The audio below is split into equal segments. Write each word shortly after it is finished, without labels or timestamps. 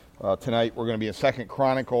Tonight we're going to be in 2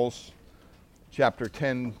 Chronicles chapter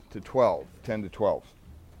 10 to 12.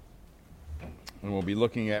 And we'll be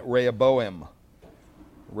looking at Rehoboam.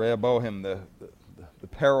 The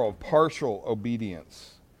peril of partial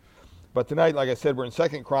obedience. But tonight, like I said, we're in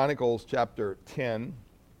 2 Chronicles chapter 10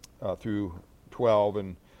 through 12,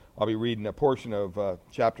 and I'll be reading a portion of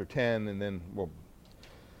chapter 10, and then we'll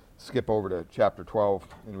skip over to chapter 12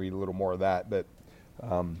 and read a little more of that. But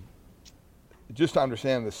just to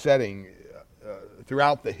understand the setting,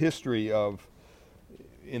 throughout the history of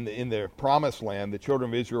in the promised land, the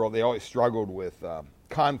children of Israel, they always struggled with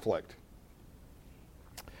conflict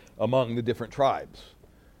among the different tribes.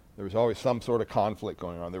 There was always some sort of conflict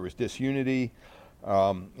going on. There was disunity,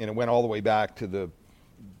 and it went all the way back to the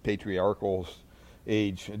patriarchal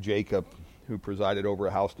age, Jacob, who presided over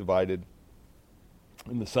a house divided.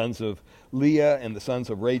 And the sons of Leah and the sons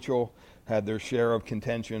of Rachel had their share of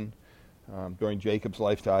contention during Jacob's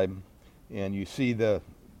lifetime. And you see the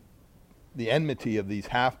enmity of these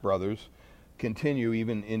half-brothers continue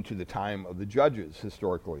even into the time of the judges,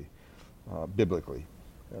 historically, biblically.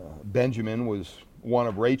 Benjamin was one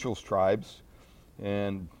of Rachel's tribes,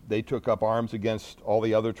 and they took up arms against all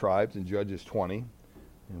the other tribes in Judges 20,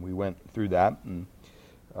 and we went through that. And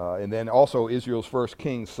then also Israel's first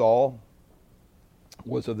king, Saul,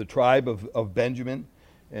 was of the tribe of Benjamin,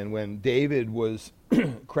 and when David was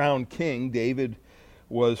crowned king, David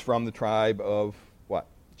was from the tribe of what?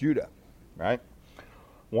 Judah, right?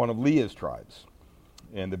 One of Leah's tribes.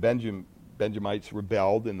 And the Benjamites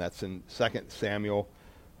rebelled, and that's in 2 Samuel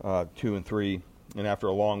 2 and 3. And after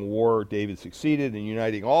a long war, David succeeded in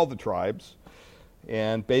uniting all the tribes.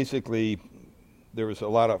 And basically, there was a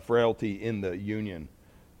lot of frailty in the union.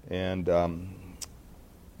 And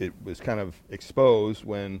it was kind of exposed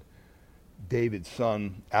when David's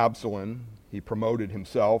son, Absalom, he promoted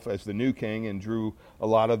himself as the new king and drew a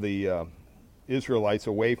lot of the Israelites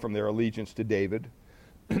away from their allegiance to David,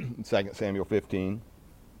 in 2 Samuel 15.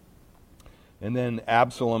 And then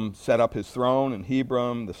Absalom set up his throne in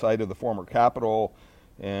Hebron, the site of the former capital,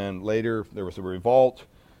 and later there was a revolt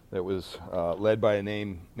that was led by a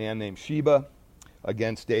man named Sheba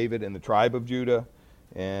against David and the tribe of Judah.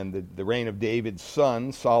 And the reign of David's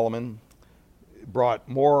son, Solomon, brought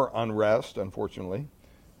more unrest, unfortunately,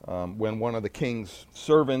 when one of the king's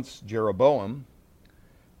servants, Jeroboam,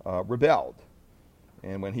 rebelled.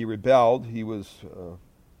 And when he rebelled, he was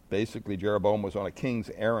basically, Jeroboam was on a king's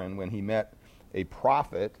errand when he met a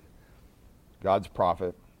prophet, God's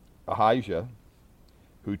prophet, Ahijah,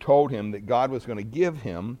 who told him that God was going to give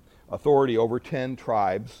him authority over 10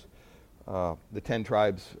 tribes, the 10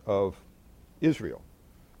 tribes of Israel,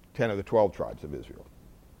 10 of the 12 tribes of Israel.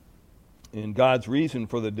 And God's reason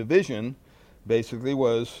for the division basically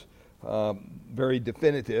was very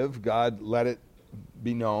definitive. God let it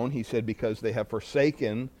be known. He said, because they have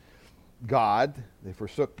forsaken God, they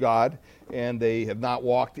forsook God, and they have not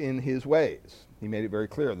walked in his ways. He made it very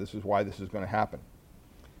clear this is why this is going to happen.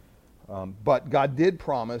 But God did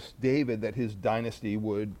promise David that his dynasty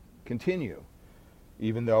would continue,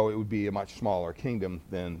 even though it would be a much smaller kingdom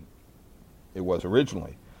than it was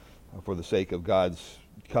originally, for the sake of God's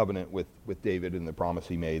covenant with David and the promise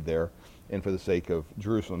he made there, and for the sake of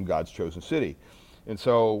Jerusalem, God's chosen city. And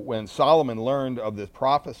so when Solomon learned of this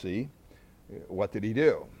prophecy, what did he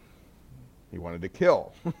do? He wanted to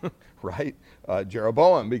kill, right?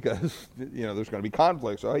 Jeroboam, because there's going to be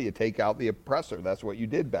conflict. So you take out the oppressor. That's what you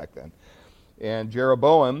did back then. And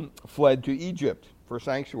Jeroboam fled to Egypt for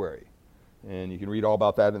sanctuary. And you can read all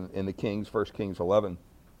about that in the Kings, 1 Kings 11.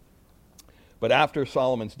 But after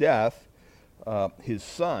Solomon's death, his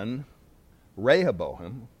son,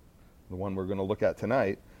 Rehoboam, the one we're going to look at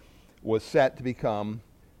tonight, was set to become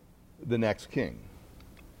the next king.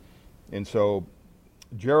 And so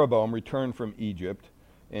Jeroboam returned from Egypt,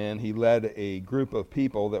 and he led a group of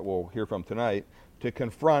people that we'll hear from tonight to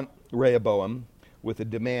confront Rehoboam with a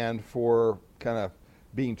demand for kind of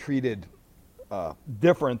being treated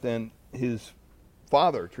different than his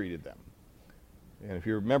father treated them. And if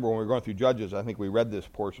you remember when we were going through Judges, I think we read this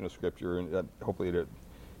portion of Scripture, and hopefully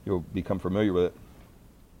you'll become familiar with it.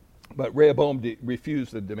 But Rehoboam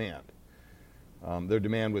refused the demand. Their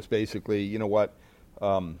demand was basically, you know what,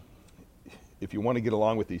 if you want to get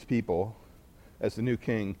along with these people, as the new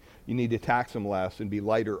king, you need to tax them less and be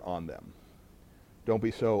lighter on them. Don't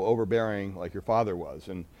be so overbearing like your father was.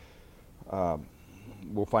 And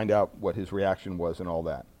we'll find out what his reaction was and all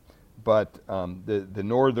that. But the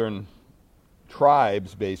northern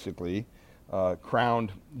tribes basically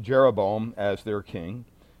crowned Jeroboam as their king,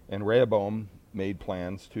 and Rehoboam made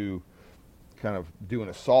plans to kind of do an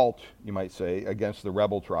assault, you might say, against the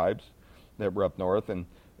rebel tribes that were up north. And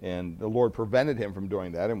And the Lord prevented him from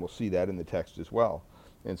doing that, and we'll see that in the text as well.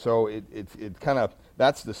 And so it kind of,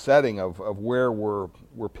 that's the setting of where we're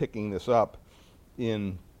picking this up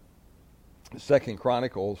in 2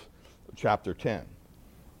 Chronicles chapter 10.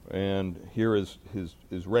 And here is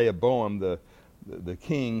Rehoboam, the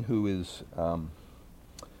king who is going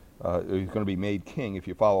to be made king. If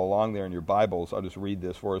you follow along there in your Bibles, I'll just read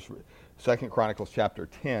this for us. 2 Chronicles chapter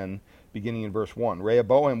 10, beginning in verse 1.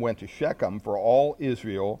 Rehoboam went to Shechem, for all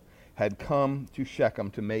Israel had come to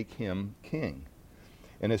Shechem to make him king.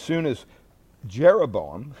 And as soon as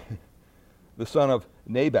Jeroboam, the son of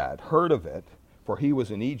Nebat, heard of it, for he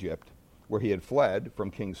was in Egypt, where he had fled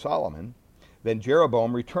from King Solomon, then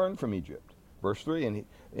Jeroboam returned from Egypt. Verse 3,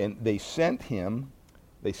 and they sent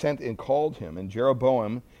and called him, and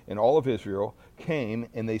Jeroboam and all of Israel came,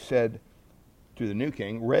 and they said to the new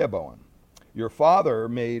king, Rehoboam, your father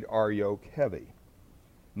made our yoke heavy.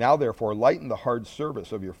 Now therefore lighten the hard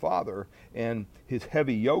service of your father and his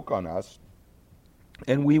heavy yoke on us,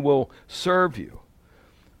 and we will serve you.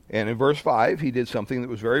 And in verse 5, he did something that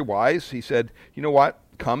was very wise. He said, you know what?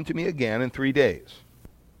 Come to me again in 3 days.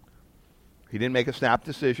 He didn't make a snap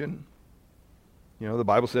decision. You know, the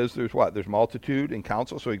Bible says there's what? There's multitude in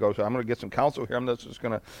counsel. So he goes, I'm going to get some counsel here. I'm not just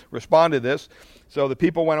going to respond to this. So the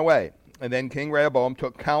people went away. And then King Rehoboam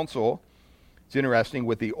took counsel. It's interesting,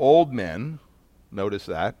 with the old men. Notice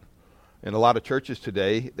that. In a lot of churches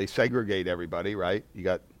today, they segregate everybody, right? You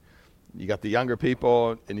got the younger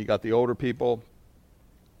people and you got the older people.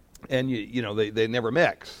 And, you know, they never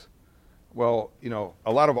mix. Well, you know,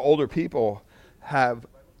 a lot of older people have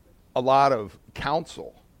a lot of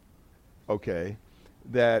counsel, okay,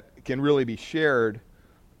 that can really be shared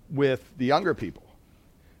with the younger people.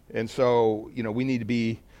 And so, you know, we need to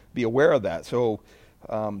be aware of that. So,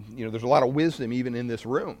 you know, there's a lot of wisdom even in this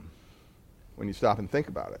room when you stop and think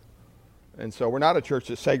about it. And so we're not a church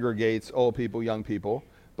that segregates old people, young people,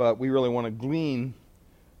 but we really want to glean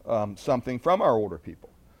something from our older people.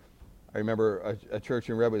 I remember a church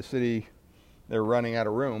in Redwood City, they were running out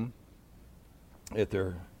of room at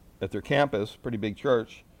their campus, pretty big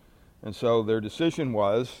church, and so their decision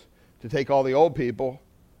was to take all the old people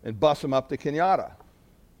and bus them up to Kenyatta.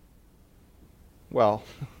 Well,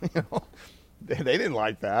 you know, they didn't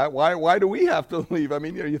like that. Why do we have to leave? I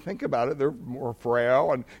mean, you know, you think about it, they're more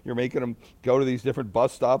frail, and you're making them go to these different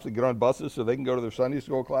bus stops and get on buses so they can go to their Sunday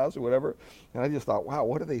school class or whatever. And I just thought, wow,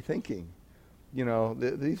 what are they thinking? You know,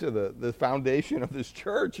 these are the foundation of this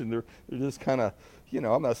church, and they're just kind of, you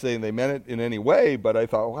know, I'm not saying they meant it in any way, but I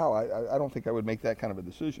thought, wow, I don't think I would make that kind of a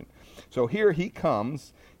decision. So here he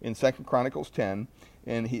comes in 2 Chronicles 10,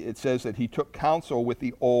 and it says that he took counsel with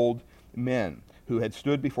the old men who had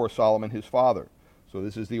stood before Solomon his father. So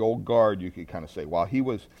this is the old guard, you could kind of say, while he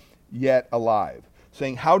was yet alive,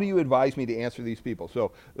 saying, how do you advise me to answer these people?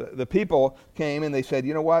 So the people came and they said,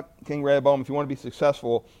 you know what, King Rehoboam, if you want to be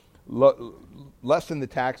successful, lessen the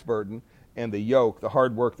tax burden and the yoke, the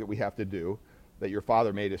hard work that we have to do, that your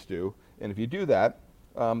father made us do. And if you do that,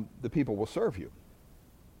 the people will serve you.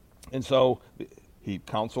 And so he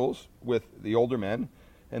counsels with the older men,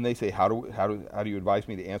 and they say, how do you advise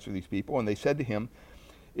me to answer these people? And they said to him,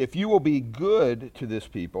 if you will be good to this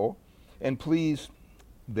people and please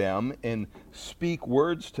them and speak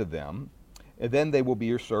words to them, and then they will be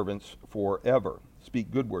your servants forever. Speak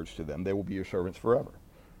good words to them, they will be your servants forever.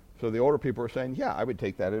 So the older people are saying, yeah, I would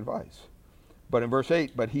take that advice. But in verse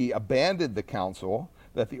 8, but he abandoned the counsel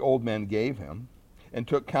that the old men gave him and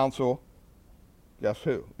took counsel, guess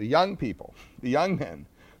who? The young people, the young men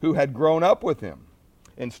who had grown up with him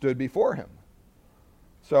and stood before him.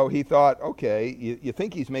 So he thought, okay, you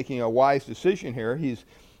think he's making a wise decision here. He's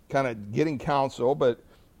kind of getting counsel, but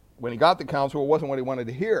when he got the counsel, it wasn't what he wanted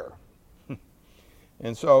to hear.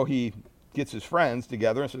 And so he gets his friends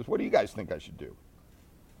together and says, what do you guys think I should do?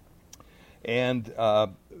 And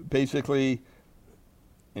basically,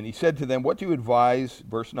 and he said to them, what do you advise,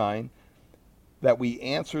 verse 9, that we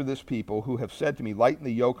answer this people who have said to me, lighten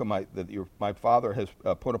the yoke of my father has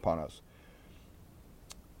put upon us?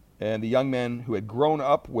 And the young men who had grown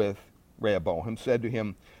up with Rehoboam said to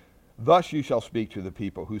him, thus you shall speak to the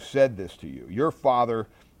people who said this to you. Your father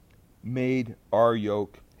made our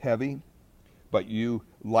yoke heavy, but you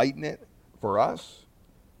lighten it for us.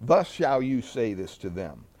 Thus shall you say this to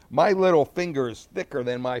them. My little finger is thicker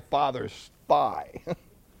than my father's thigh.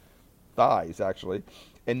 Thighs, actually.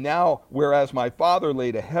 And now, whereas my father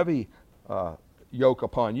laid a heavy yoke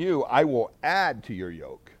upon you, I will add to your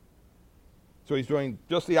yoke. So he's doing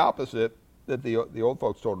just the opposite that the old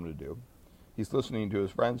folks told him to do. He's listening to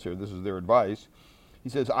his friends here. This is their advice. He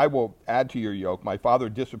says, I will add to your yoke. My father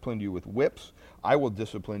disciplined you with whips. I will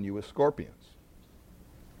discipline you with scorpions.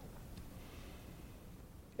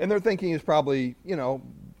 And their thinking is probably,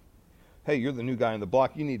 hey, you're the new guy on the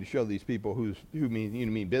block. You need to show these people who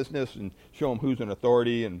mean business, and show them who's an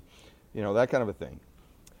authority, and that kind of a thing.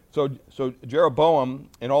 So Jeroboam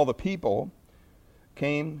and all the people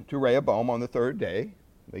came to Rehoboam on the third day.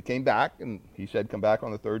 They came back, and he said, come back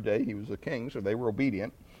on the third day. He was a king, so they were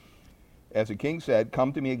obedient. As the king said,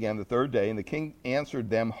 come to me again the third day. And the king answered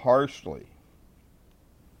them harshly,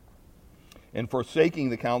 and forsaking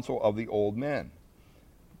the counsel of the old men.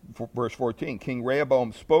 Verse 14, King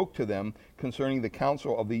Rehoboam spoke to them concerning the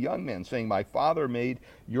counsel of the young men, saying, my father made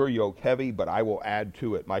your yoke heavy, but I will add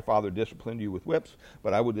to it. My father disciplined you with whips,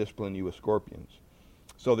 but I will discipline you with scorpions.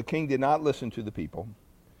 So the king did not listen to the people,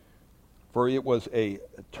 for it was a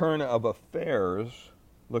turn of affairs,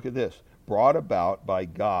 look at this, brought about by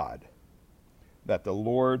God, that the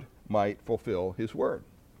Lord might fulfill his word,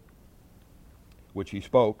 which he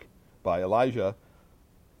spoke by Elijah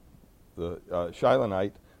the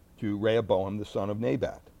Shilonite to Rehoboam the son of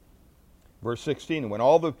Nebat. Verse 16, when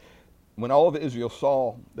all of Israel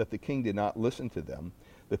saw that the king did not listen to them,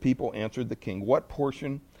 the people answered the king, what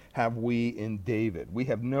portion have we in David? We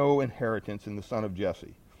have no inheritance in the son of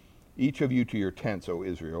Jesse. Each of you to your tents, O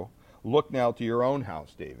Israel. Look now to your own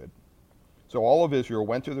house, David. So all of Israel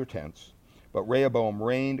went to their tents, but Rehoboam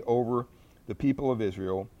reigned over the people of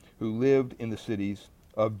Israel who lived in the cities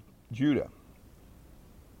of Judah.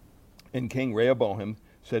 And King Rehoboam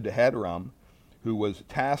said to Hadoram, who was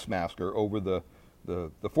taskmaster over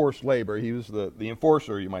the forced labor, he was the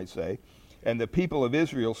enforcer, you might say, and the people of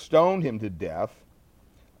Israel stoned him to death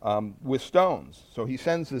with stones. So he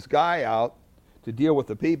sends this guy out to deal with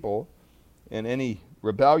the people and any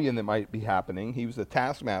rebellion that might be happening. He was the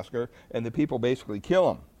taskmaster, and the people basically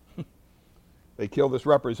kill him. They kill this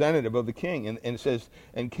representative of the king. And it says,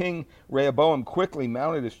 and King Rehoboam quickly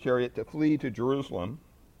mounted his chariot to flee to Jerusalem.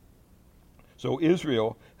 So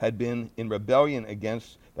Israel had been in rebellion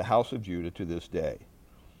against the house of Judah to this day.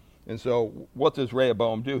 And so what does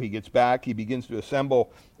Rehoboam do? He gets back, he begins to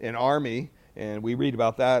assemble an army, and we read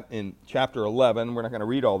about that in chapter 11. We're not going to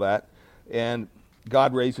read all that. And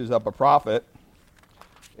God raises up a prophet,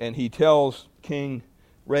 and he tells King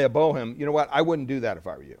Rehoboam, you know what, I wouldn't do that if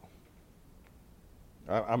I were you.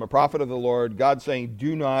 I'm a prophet of the Lord. God's saying,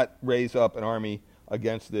 do not raise up an army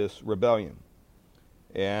against this rebellion.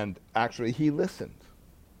 And actually, he listened.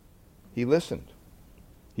 He listened.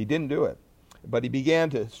 He didn't do it. But he began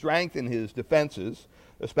to strengthen his defenses,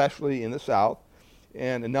 especially in the south.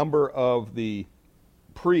 And a number of the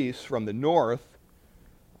priests from the north,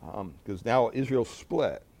 because now Israel's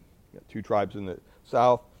split. You got 2 tribes in the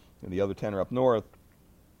south, and the other 10 are up north.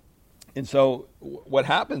 And so what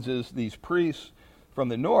happens is these priests from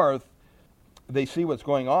the north, they see what's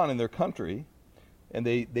going on in their country, and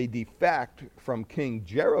they defect from King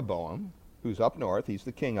Jeroboam, who's up north. He's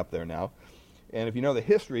the king up there now. And if you know the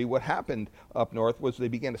history, what happened up north was they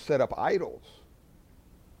began to set up idols.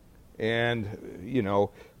 And,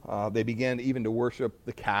 they began even to worship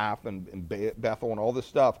the calf and Bethel and all this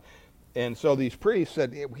stuff. And so these priests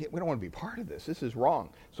said, we don't want to be part of this. This is wrong.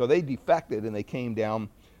 So they defected, and they came down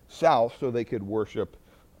south so they could worship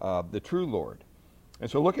the true Lord. And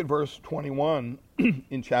so look at verse 21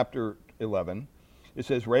 in chapter 11. It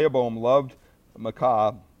says, Rehoboam loved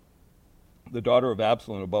Maacah, the daughter of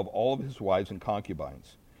Absalom, above all of his wives and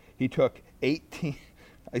concubines. He took 18...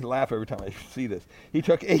 I laugh every time I see this. He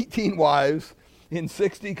took 18 wives and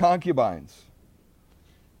 60 concubines.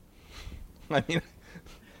 I mean,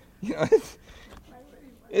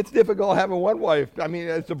 it's difficult having one wife. I mean,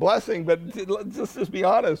 it's a blessing, but let's just be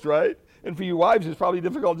honest, right? And for you wives, it's probably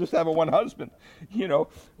difficult just having one husband,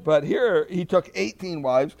 But here, he took 18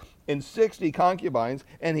 wives and 60 concubines,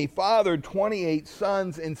 and he fathered 28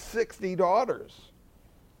 sons and 60 daughters.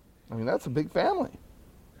 I mean, that's a big family.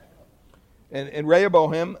 And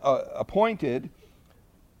Rehoboam appointed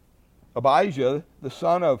Abijah, the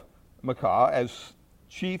son of Maacah, as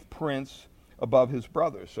chief prince above his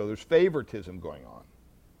brothers. So there's favoritism going on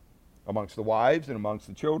amongst the wives and amongst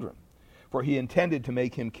the children. For he intended to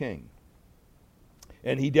make him king.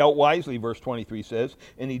 And he dealt wisely, verse 23 says,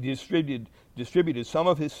 and he distributed some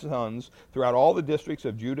of his sons throughout all the districts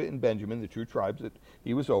of Judah and Benjamin, the 2 tribes that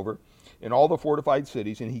he was over, in all the fortified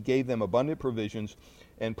cities, and he gave them abundant provisions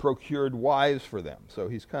and procured wives for them. So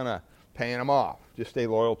he's kind of paying them off. Just stay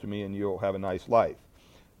loyal to me and you'll have a nice life.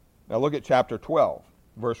 Now look at chapter 12,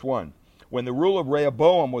 verse 1. When the rule of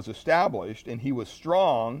Rehoboam was established and he was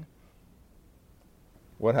strong,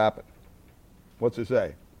 what happened? What's it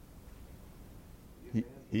say?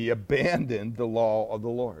 He abandoned the law of the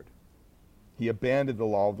Lord. He abandoned the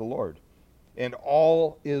law of the Lord. And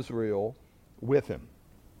all Israel with him.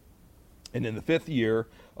 And in the 5th year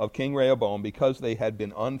of King Rehoboam, because they had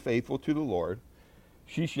been unfaithful to the Lord,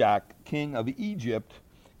 Shishak, king of Egypt,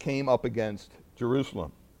 came up against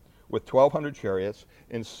Jerusalem with 1,200 chariots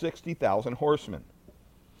and 60,000 horsemen.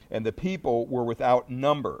 And the people were without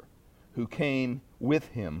number who came with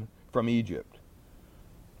him from Egypt,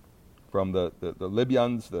 from the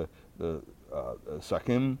Libyans, the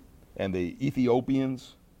Sakim, and the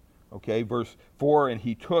Ethiopians. Okay, verse 4, and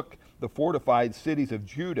he took the fortified cities of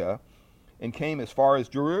Judah and came as far as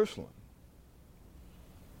Jerusalem.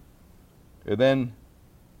 And then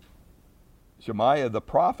Shemaiah the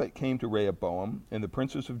prophet came to Rehoboam and the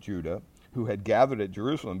princes of Judah who had gathered at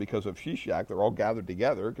Jerusalem because of Shishak. They're all gathered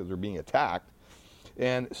together because they're being attacked.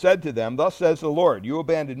 And said to them, thus says the Lord, you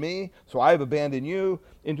abandoned me, so I have abandoned you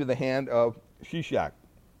into the hand of Shishak.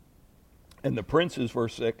 And the princes,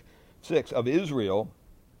 verse 6, of Israel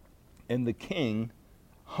and the king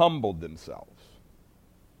humbled themselves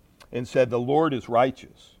and said, the Lord is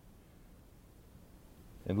righteous.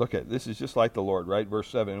 And look at, this is just like the Lord, right? Verse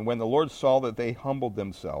 7, and when the Lord saw that they humbled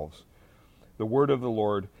themselves, the word of the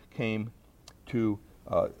Lord came to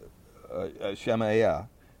Shemaiah,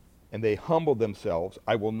 and they humbled themselves.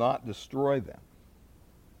 I will not destroy them,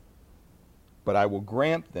 but I will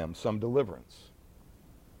grant them some deliverance.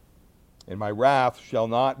 And my wrath shall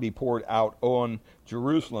not be poured out on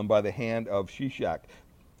Jerusalem by the hand of Shishak.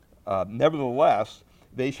 Nevertheless,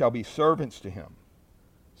 they shall be servants to him.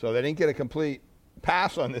 So they didn't get a complete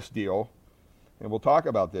pass on this deal, and we'll talk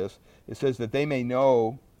about this. It says that they may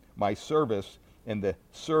know my service and the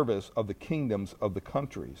service of the kingdoms of the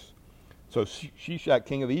countries. So Shishak,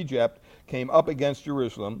 king of Egypt, came up against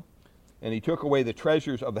Jerusalem, and he took away the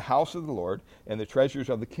treasures of the house of the Lord and the treasures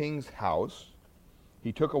of the king's house.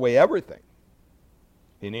 He took away everything.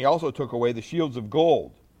 And he also took away the shields of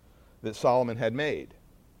gold that Solomon had made.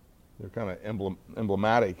 They're kind of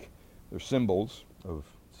emblematic. They're symbols of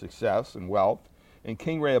success and wealth. And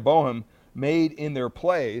King Rehoboam made in their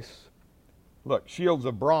place, look, shields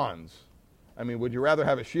of bronze. I mean, would you rather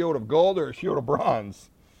have a shield of gold or a shield of bronze?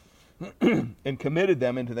 And committed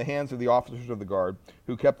them into the hands of the officers of the guard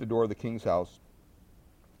who kept the door of the king's house.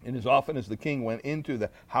 And as often as the king went into the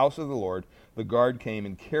house of the Lord, the guard came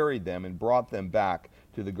and carried them and brought them back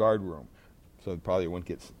to the guard room. So probably wouldn't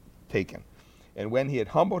get taken. And when he had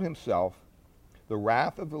humbled himself, the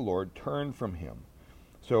wrath of the Lord turned from him,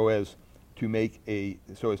 so as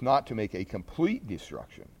not to make a complete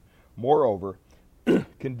destruction. Moreover,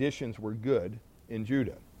 conditions were good in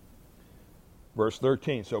Judah. Verse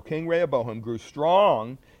 13, so King Rehoboam grew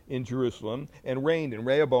strong in Jerusalem and reigned. And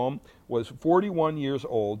Rehoboam was 41 years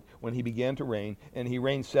old when he began to reign, and he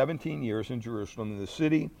reigned 17 years in Jerusalem, in the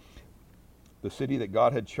city that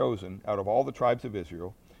God had chosen out of all the tribes of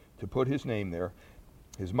Israel to put his name there.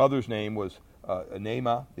 His mother's name was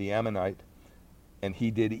Naamah the Ammonite, and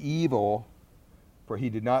he did evil, for he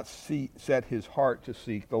did not set his heart to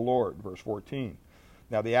seek the Lord. Verse 14.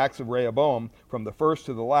 Now the acts of Rehoboam, from the first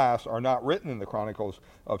to the last, are not written in the chronicles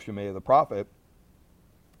of Shemaiah the prophet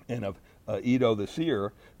and of Iddo the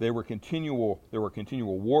seer. There were continual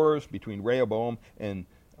wars between Rehoboam and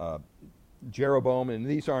Jeroboam, and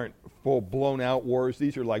these aren't full blown out wars.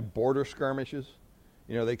 These are like border skirmishes.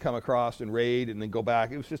 You know, they come across and raid and then go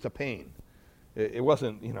back. It was just a pain. It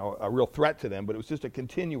wasn't, a real threat to them, but it was just a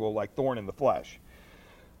continual like thorn in the flesh.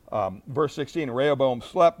 Verse 16, Rehoboam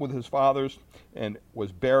slept with his fathers and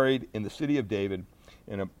was buried in the city of David,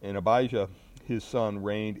 and Abijah, his son,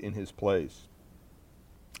 reigned in his place.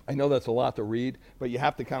 I know that's a lot to read, but you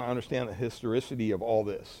have to kind of understand the historicity of all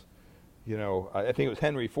this. I think it was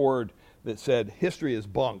Henry Ford that said, history is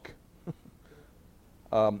bunk.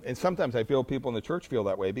 And sometimes I feel people in the church feel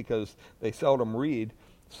that way because they seldom read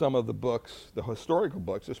some of the books, the historical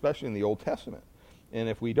books, especially in the Old Testament. And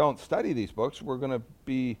if we don't study these books, we're going to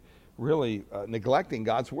be really neglecting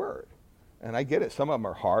God's Word. And I get it. Some of them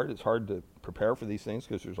are hard. It's hard to prepare for these things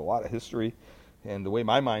because there's a lot of history. And the way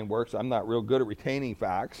my mind works, I'm not real good at retaining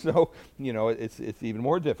facts. So, it's even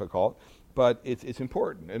more difficult. But it's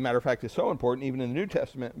important. As a matter of fact, it's so important, even in the New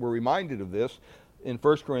Testament, we're reminded of this. In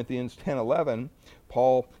 1 Corinthians 10:11,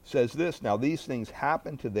 Paul says this, now these things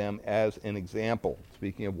happened to them as an example,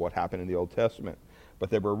 speaking of what happened in the Old Testament. But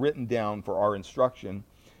they were written down for our instruction,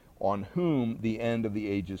 on whom the end of the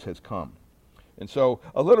ages has come. And so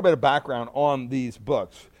a little bit of background on these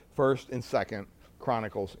books, 1st and 2nd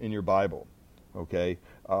Chronicles in your Bible. Okay,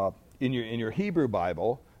 in your Hebrew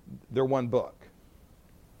Bible, they're one book.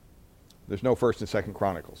 There's no 1st and 2nd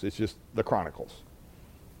Chronicles. It's just the Chronicles.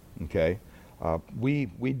 Okay, we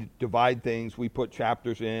divide things. We put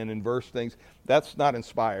chapters in and verse things. That's not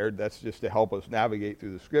inspired. That's just to help us navigate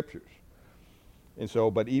through the Scriptures. And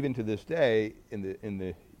so, but even to this day, in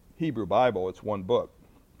the Hebrew Bible, it's one book.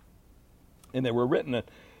 And they were written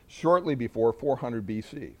shortly before 400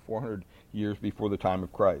 BC, 400 years before the time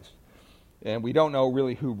of Christ. And we don't know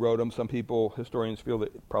really who wrote them. Some historians feel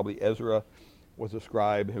that probably Ezra was a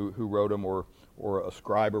scribe who wrote them, or a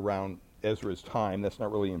scribe around Ezra's time. That's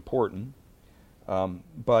not really important.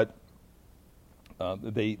 But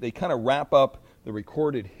they kind of wrap up the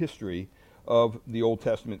recorded history of the Old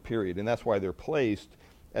Testament period, and that's why they're placed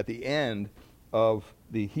at the end of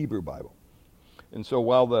the Hebrew Bible. And so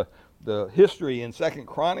while the history in 2nd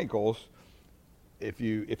Chronicles, if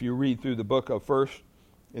you read through the book of 1st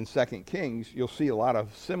and 2nd Kings, you'll see a lot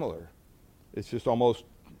of similar. It's just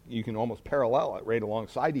you can almost parallel it right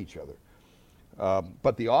alongside each other.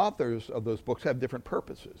 But the authors of those books have different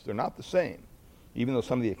purposes. They're not the same. Even though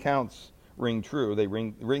some of the accounts ring true, they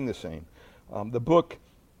ring the same. The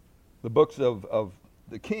books of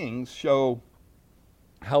the Kings show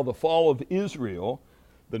how the fall of Israel,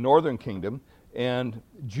 the northern kingdom, and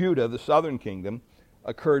Judah, the southern kingdom,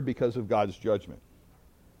 occurred because of God's judgment.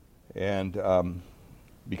 And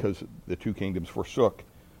because the two kingdoms forsook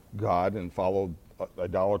God and followed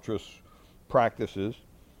idolatrous practices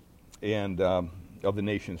and of the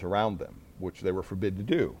nations around them, which they were forbid to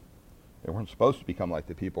do. They weren't supposed to become like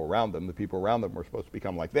the people around them. The people around them were supposed to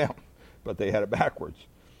become like them, but they had it backwards.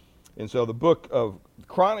 And so the book of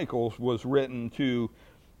Chronicles was written to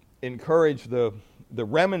encourage the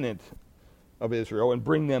remnant of Israel and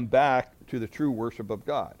bring them back to the true worship of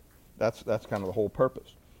God. That's kind of the whole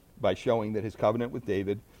purpose, by showing that his covenant with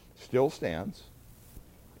David still stands,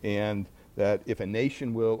 and that if a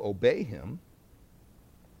nation will obey him,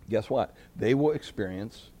 guess what? They will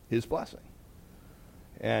experience his blessing.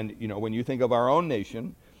 And, when you think of our own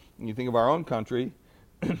nation, when you think of our own country,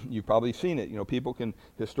 you've probably seen it. People can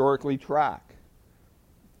historically track,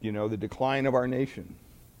 the decline of our nation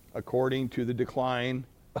according to the decline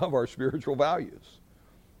of our spiritual values.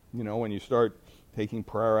 When you start taking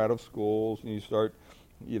prayer out of schools, and you start,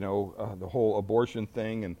 the whole abortion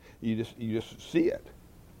thing, and you just see it.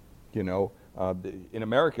 In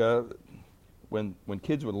America, when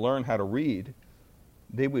kids would learn how to read,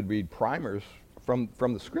 they would read primers from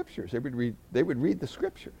the scriptures. They would read the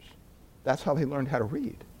scriptures. That's how they learned how to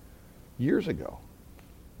read years ago.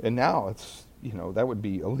 And now it's, that would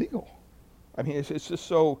be illegal. I mean, it's just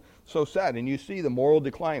so sad. And you see the moral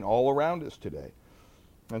decline all around us today.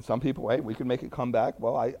 And some people, hey, we can make a comeback.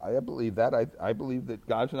 Well, I believe that. I believe that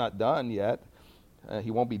God's not done yet.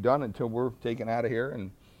 He won't be done until we're taken out of here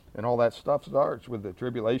and all that stuff starts with the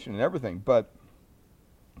tribulation and everything. But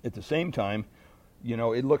at the same time,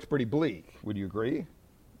 it looks pretty bleak. Would you agree?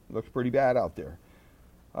 It looks pretty bad out there.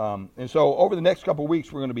 And so over the next couple of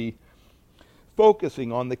weeks, we're going to be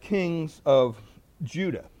focusing on the kings of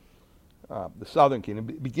Judah, the southern kingdom,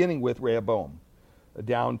 beginning with Rehoboam,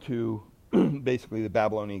 down to basically the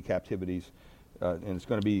Babylonian captivities. And it's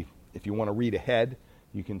going to be, if you want to read ahead,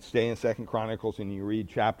 you can stay in 2nd Chronicles and you read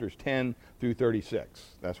chapters 10 through 36.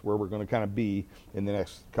 That's where we're going to kind of be in the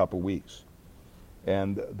next couple of weeks.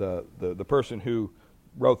 And the person who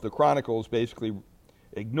wrote the Chronicles basically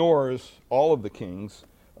ignores all of the kings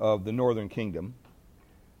of the northern kingdom.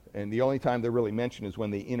 And the only time they're really mentioned is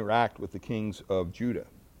when they interact with the kings of Judah.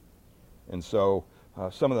 And so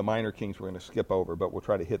some of the minor kings we're going to skip over, but we'll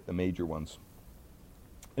try to hit the major ones.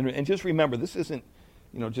 And just remember, this isn't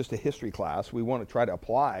just a history class. We want to try to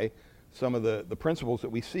apply some of the principles that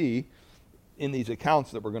we see in these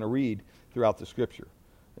accounts that we're going to read throughout the Scripture.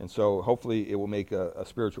 And so hopefully it will make a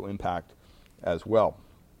spiritual impact as well.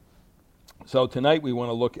 So tonight we want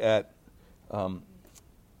to look at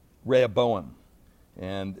Rehoboam.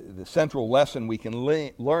 And the central lesson we can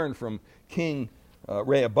learn from King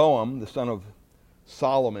Rehoboam, the son of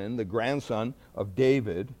Solomon, the grandson of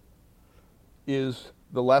David, is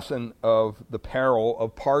the lesson of the peril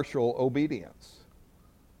of partial obedience.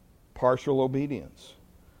 Partial obedience.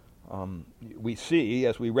 We see,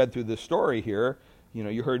 as we read through this story here,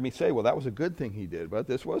 you heard me say, well, that was a good thing he did, but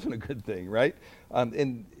this wasn't a good thing, right?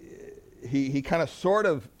 And he kind of sort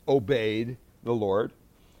of obeyed the Lord,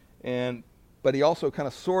 but he also kind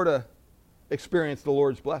of sort of experienced the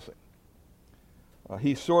Lord's blessing.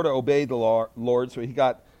 He sort of obeyed the Lord, so he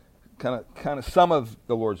got kind of some of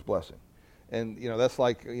the Lord's blessing. And that's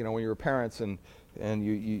like when you're parents and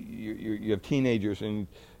you have teenagers and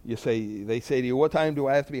they say to you, what time do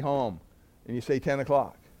I have to be home? And you say 10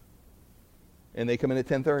 o'clock. And they come in at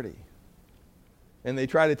 10:30. And they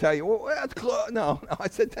try to tell you, well, that's close. No, I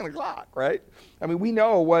said 10 o'clock, right? I mean, we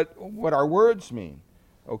know what our words mean,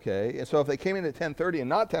 okay? And so if they came in at 10:30 and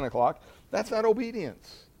not 10 o'clock, that's not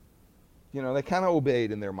obedience. They kind of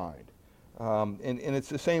obeyed in their mind. And it's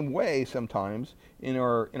the same way sometimes in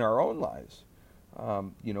our own lives.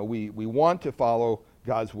 We want to follow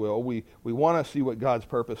God's will. We want to see what God's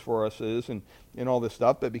purpose for us is and all this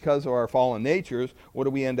stuff. But because of our fallen natures, what do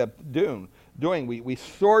we end up doing? We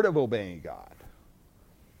sort of obeying God.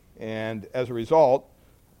 And as a result,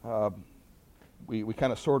 we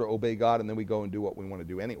kind of sort of obey God, and then we go and do what we want to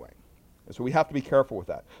do anyway. And so we have to be careful with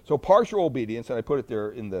that. So partial obedience, and I put it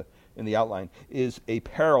there in the outline, is a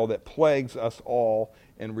peril that plagues us all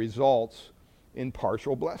and results in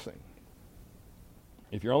partial blessing.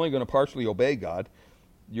 If you're only going to partially obey God,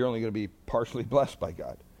 you're only going to be partially blessed by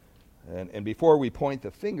God. And before we point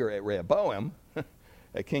the finger at Rehoboam,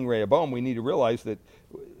 at King Rehoboam, we need to realize that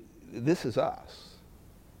this is us.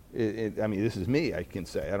 This is me, I can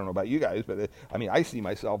say. I don't know about you guys, but I see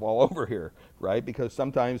myself all over here, right? Because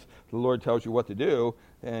sometimes the Lord tells you what to do,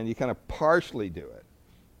 and you kind of partially do it,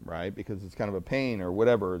 right? Because it's kind of a pain or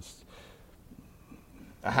whatever. It's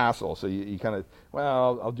a hassle. So you kind of,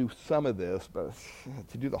 I'll do some of this, but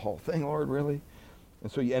to do the whole thing, Lord, really?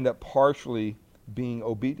 And so you end up partially being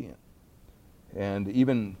obedient. And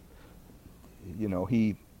even,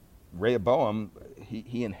 Rehoboam,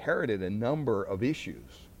 he inherited a number of issues.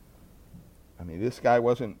 This guy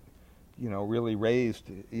wasn't, really raised,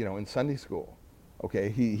 in Sunday school. Okay,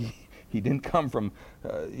 he didn't come from,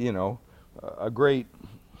 a great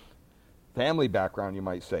family background, you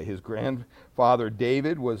might say. His grandfather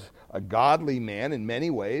David was a godly man in many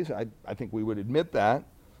ways. I think we would admit that.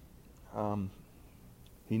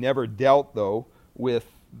 He never dealt, though, with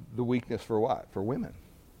the weakness for what? For women.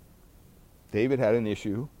 David had an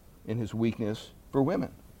issue in his weakness for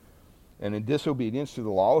women. And in disobedience to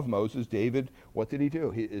the law of Moses, David, what did he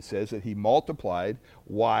do? It says that he multiplied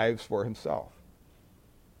wives for himself.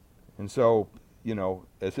 And so,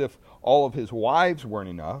 as if all of his wives weren't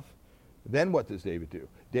enough, then what does David do?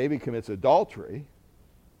 David commits adultery,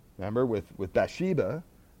 remember, with Bathsheba,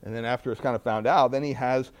 and then after it's kind of found out, then he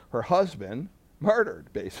has her husband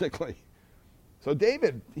murdered, basically. So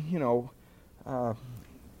David,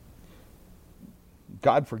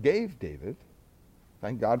 God forgave David.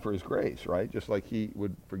 Thank God for his grace, right? Just like he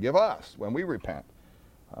would forgive us when we repent.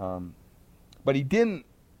 But he didn't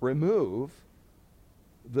remove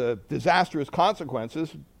the disastrous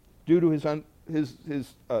consequences due to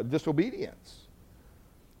his disobedience.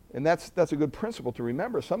 And that's a good principle to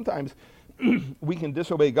remember. Sometimes we can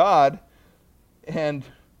disobey God and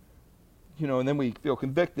then we feel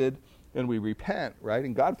convicted and we repent, right?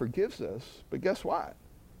 And God forgives us. But guess what?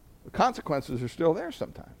 The consequences are still there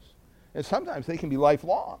sometimes. And sometimes they can be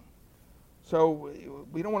lifelong. So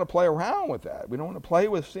we don't want to play around with that. We don't want to play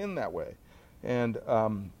with sin that way. And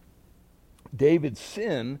David's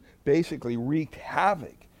sin basically wreaked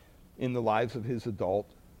havoc in the lives of his adult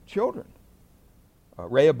children.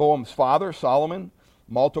 Rehoboam's father, Solomon,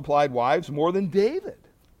 multiplied wives more than David.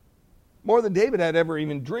 More than David had ever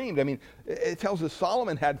even dreamed. It tells us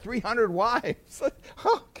Solomon had 300 wives.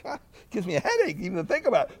 Oh, God, it gives me a headache even to think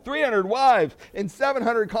about it. 300 wives and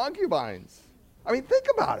 700 concubines. Think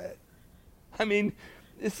about it.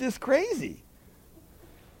 It's just crazy.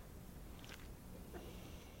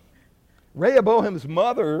 Rehoboam's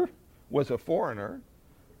mother was a foreigner.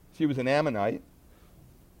 She was an Ammonite.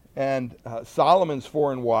 And Solomon's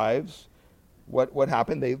foreign wives, what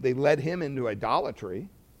happened? They led him into idolatry.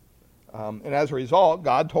 And as a result,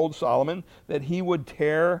 God told Solomon that he would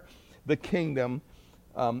tear the kingdom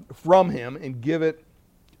from him and give it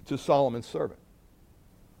to Solomon's servant.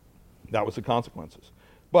 That was the consequences.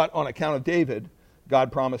 But on account of David,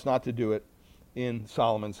 God promised not to do it in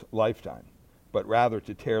Solomon's lifetime, but rather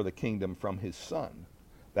to tear the kingdom from his son.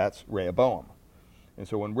 That's Rehoboam. And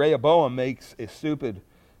so when Rehoboam makes a stupid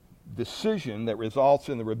decision that results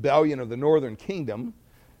in the rebellion of the northern kingdom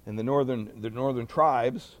and the northern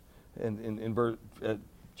tribes, and in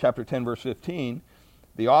chapter 10, verse 15,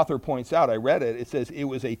 the author points out, I read it, it says it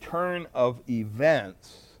was a turn of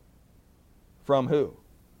events from who?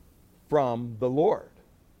 From the Lord.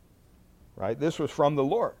 Right? This was from the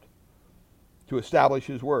Lord to establish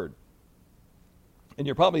his word. And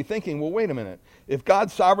you're probably thinking, well, wait a minute. If God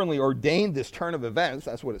sovereignly ordained this turn of events,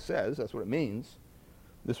 that's what it says, that's what it means,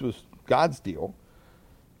 this was God's deal,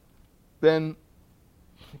 then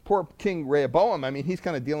poor King Rehoboam, he's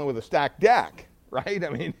kind of dealing with a stacked deck, right?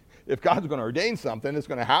 If God's going to ordain something, it's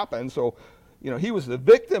going to happen. So, he was the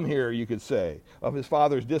victim here, you could say, of his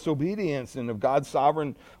father's disobedience and of God's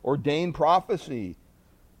sovereign ordained prophecy.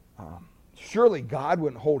 Surely God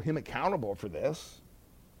wouldn't hold him accountable for this,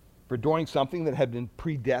 for doing something that had been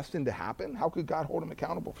predestined to happen. How could God hold him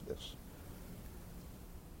accountable for this?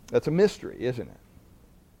 That's a mystery, isn't it?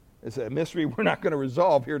 It's a mystery we're not going to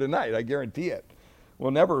resolve here tonight, I guarantee it.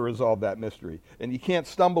 We'll never resolve that mystery. And you can't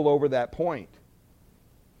stumble over that point,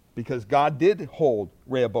 because God did hold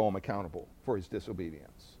Rehoboam accountable for his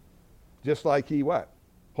disobedience. Just like he what?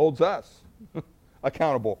 Holds us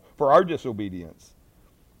accountable for our disobedience.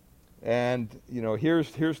 And,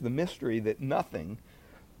 here's the mystery that nothing,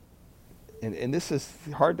 and this is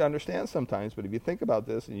hard to understand sometimes, but if you think about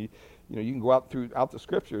this, and you can go out throughout the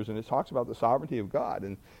scriptures, and it talks about the sovereignty of God.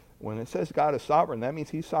 And when it says God is sovereign, that means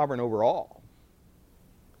he's sovereign over all.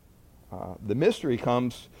 The mystery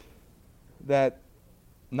comes that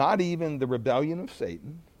not even the rebellion of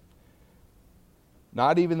Satan,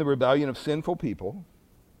 not even the rebellion of sinful people,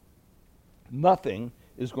 nothing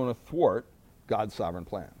is going to thwart God's sovereign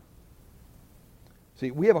plan.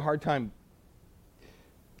 See, we have a hard time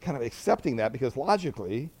kind of accepting that, because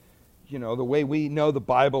logically, the way we know the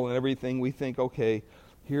Bible and everything, we think, okay,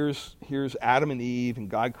 here's Adam and Eve, and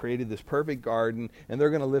God created this perfect garden, and they're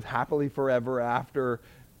going to live happily forever after.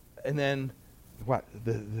 And then what?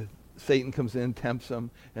 The Satan comes in, tempts them,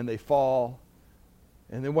 and they fall.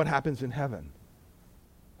 And then what happens in heaven?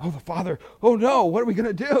 Oh, the Father, oh no, what are we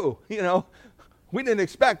going to do? We didn't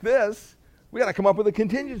expect this. We got to come up with a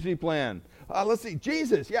contingency plan. Let's see,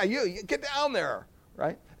 Jesus, yeah, you get down there,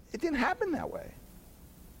 right? It didn't happen that way.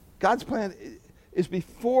 God's plan is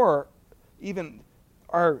before even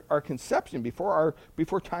our conception, before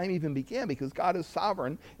time even began, because God is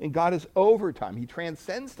sovereign and God is over time. He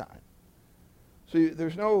transcends time. So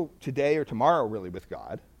there's no today or tomorrow really with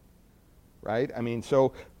God, right? I mean,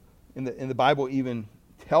 so in the Bible even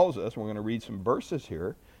tells us, and we're going to read some verses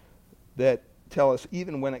here that tell us,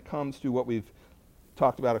 even when it comes to what we've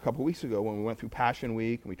talked about a couple weeks ago when we went through Passion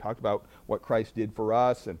Week, and we talked about what Christ did for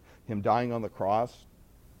us and him dying on the cross.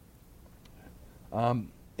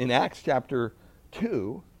 In Acts chapter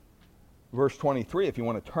 2, verse 23, if you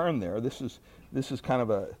want to turn there, this is kind of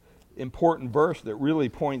a important verse that really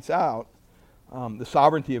points out the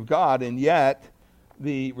sovereignty of God, and yet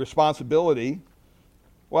the responsibility,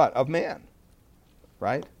 of man,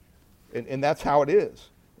 right? And that's how it is.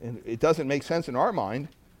 And it doesn't make sense in our mind,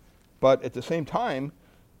 but at the same time,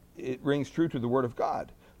 it rings true to the Word of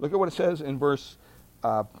God. Look at what it says in verse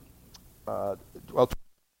 12.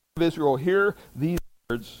 Israel, hear these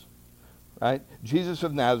words, right? Jesus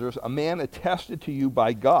of Nazareth, a man attested to you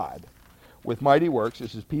by God with mighty works.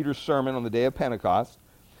 This is Peter's sermon on the day of Pentecost.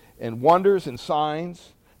 And wonders and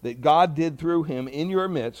signs that God did through him in your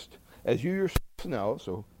midst, as you yourselves know.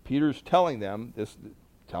 So Peter's telling them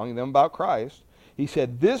about Christ. He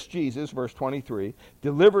said, this Jesus, verse 23,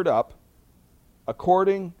 delivered up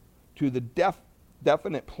according to the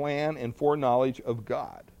definite plan and foreknowledge of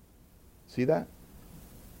God. See that?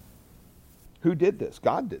 Who did this?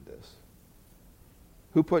 God did this.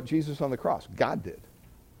 Who put Jesus on the cross? God did.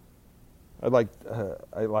 I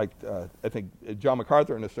think John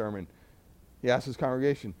MacArthur in a sermon, he asked his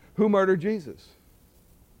congregation, who murdered Jesus?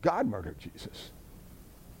 God murdered Jesus.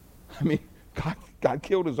 I mean, God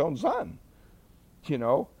killed his own son.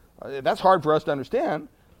 That's hard for us to understand.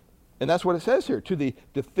 And that's what it says here, to the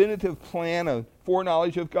definitive plan of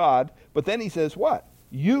foreknowledge of God. But then he says what?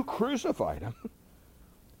 You crucified him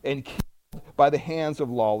and killed by the hands of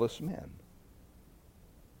lawless men.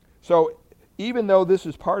 So even though this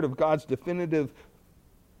is part of God's definitive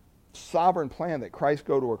sovereign plan that Christ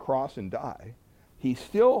go to a cross and die, he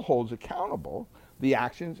still holds accountable the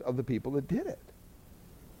actions of the people that did it.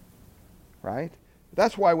 Right?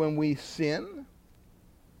 That's why when we sin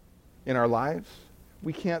in our lives,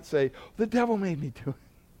 we can't say, the devil made me do it.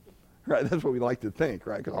 Right? That's what we like to think,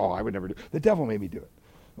 right? Because, I would never do it. The devil made me do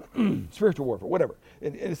it. Spiritual warfare, whatever.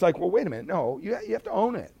 And it's like, well, wait a minute. No, you have to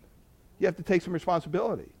own it. You have to take some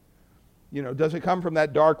responsibility. Does it come from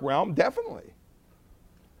that dark realm? Definitely.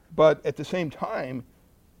 But at the same time,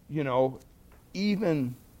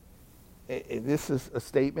 even, this is a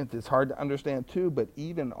statement that's hard to understand too, but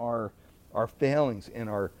even our failings and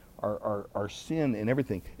our sin and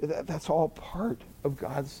everything, that's all part of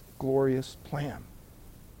God's glorious plan.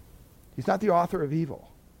 He's not the author of evil,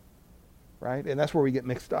 right? And that's where we get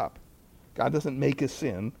mixed up. God doesn't make us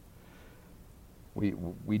sin.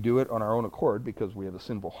 We do it on our own accord because we have a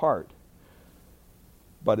sinful heart.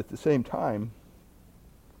 But at the same time,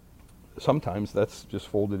 sometimes that's just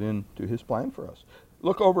folded into his plan for us.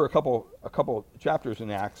 Look over a couple chapters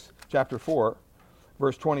in Acts, chapter 4,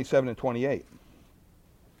 verse 27 and 28.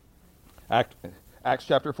 Acts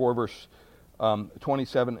chapter 4, verse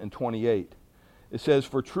 27 and 28. It says,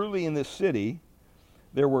 for truly in this city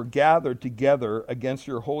there were gathered together against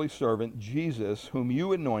your holy servant Jesus, whom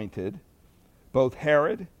you anointed, both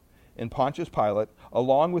Herod and Pontius Pilate,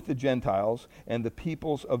 along with the Gentiles and the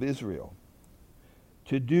peoples of Israel,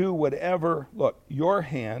 to do whatever, look, your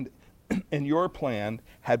hand and your plan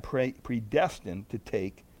had predestined to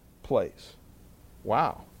take place.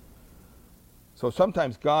 Wow. So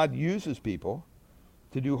sometimes God uses people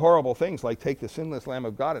to do horrible things, like take the sinless Lamb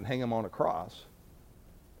of God and hang him on a cross,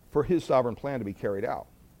 for his sovereign plan to be carried out.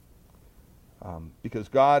 Because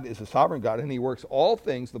God is a sovereign God, and he works all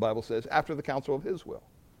things, the Bible says, after the counsel of his will.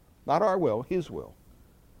 Not our will, his will.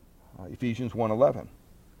 Ephesians 1:11.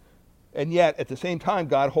 And yet, at the same time,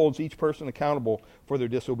 God holds each person accountable for their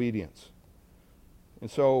disobedience.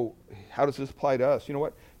 And so, how does this apply to us? You know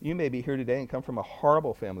what? You may be here today and come from a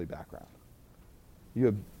horrible family background.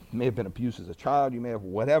 You may have been abused as a child. You may have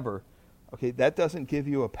whatever. Okay, that doesn't give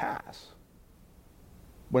you a pass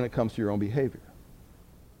when it comes to your own behavior.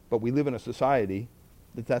 But we live in a society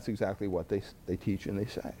that's exactly what they teach and they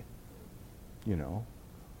say. You know.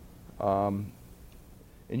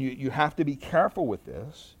 And you have to be careful with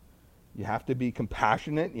this. You have to be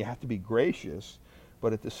compassionate. You have to be gracious.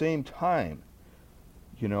 But at the same time,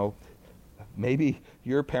 you know, maybe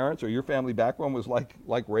your parents or your family background was like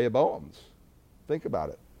Rehoboam's. Think about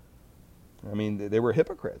it. I mean, they were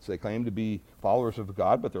hypocrites. They claimed to be followers of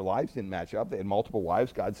God, but their lives didn't match up. They had multiple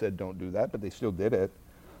wives. God said, don't do that, but they still did it.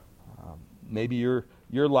 Maybe your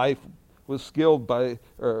life was skilled by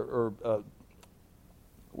or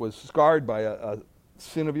was scarred by a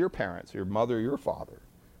sin of your parents, your mother, your father,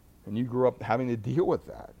 and you grew up having to deal with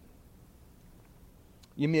that.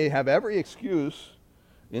 You may have every excuse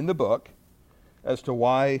in the book as to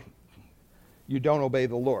why you don't obey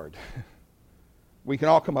the Lord. We can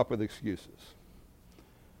all come up with excuses.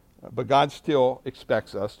 But God still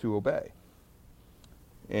expects us to obey.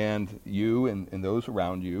 And you and those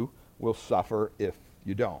around you will suffer if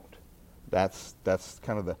you don't. That's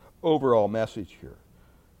kind of the overall message here.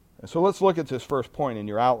 And so let's look at this first point in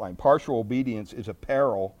your outline. Partial obedience is a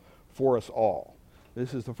peril for us all.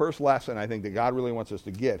 This is the first lesson I think that God really wants us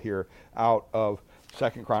to get here out of 2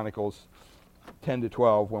 Chronicles 10 to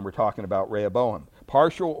 12 when we're talking about Rehoboam.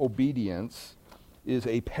 Partial obedience is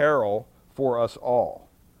a peril for us all.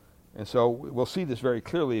 And so we'll see this very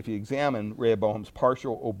clearly if you examine Rehoboam's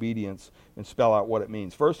partial obedience and spell out what it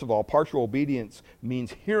means. First of all, partial obedience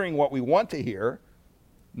means hearing what we want to hear,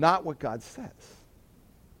 not what God says.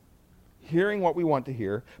 Hearing what we want to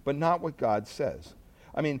hear, but not what God says.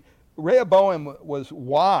 I mean, Rehoboam was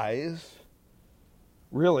wise,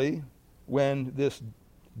 really, when this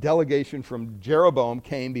delegation from Jeroboam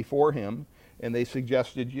came before him, and they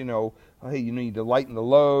suggested, you know, hey, you need to lighten the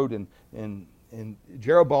load, and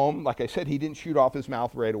Jeroboam, like I said, he didn't shoot off his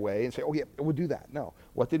mouth right away and say, oh yeah, we'll do that. No.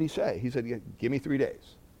 What did he say? He said, yeah, give me 3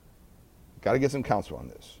 days. Got to get some counsel on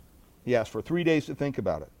this. He asked for 3 days to think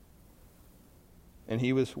about it. And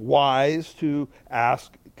he was wise to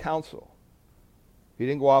ask counsel. He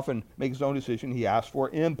didn't go off and make his own decision. He asked for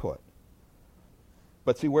input.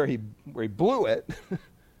 But see, where he blew it,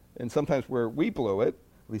 and sometimes where we blew it,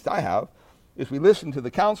 at least I have, is we listened to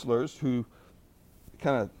the counselors who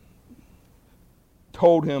kind of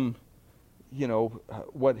told him, you know,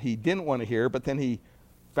 what he didn't want to hear, but then he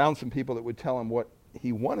found some people that would tell him what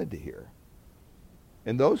he wanted to hear.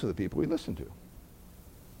 And those are the people he listened to.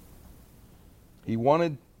 He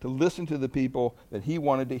wanted to listen to the people that he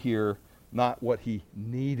wanted to hear, not what he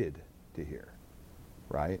needed to hear,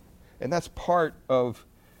 right? And that's part of,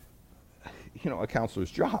 you know, a counselor's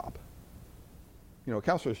job. You know, a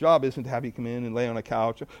counselor's job isn't to have you come in and lay on a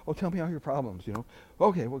couch. Oh, tell me all your problems, you know.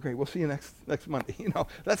 Okay, well, great. We'll see you next Monday. You know,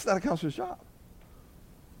 that's not a counselor's job.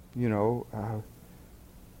 You know,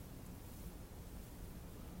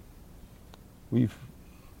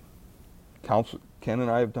 Ken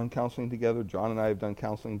and I have done counseling together. John and I have done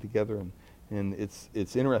counseling together, and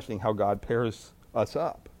it's interesting how God pairs us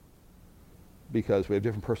up, because we have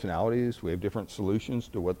different personalities, we have different solutions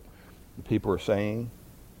to what the people are saying,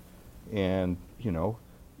 and you know,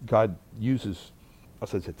 God uses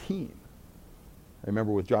us as a team. I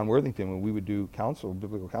remember with John Worthington when we would do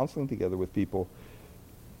biblical counseling together with people.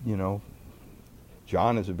 You know,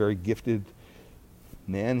 John is a very gifted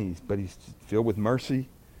man, but he's filled with mercy.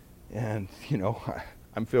 And, you know,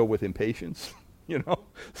 I'm filled with impatience, you know.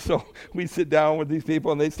 So we sit down with these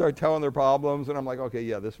people and they start telling their problems. And I'm like, okay,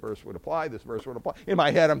 yeah, this verse would apply. This verse would apply. In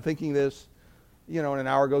my head, I'm thinking this, you know, and an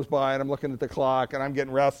hour goes by and I'm looking at the clock and I'm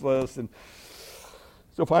getting restless. And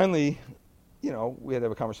so finally, you know, we had to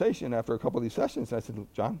have a conversation after a couple of these sessions. And I said,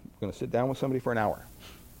 John, I'm going to sit down with somebody for an hour.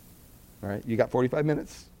 All right, you got 45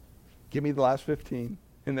 minutes. Give me the last 15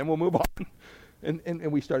 and then we'll move on. And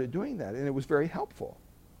we started doing that. And it was very helpful.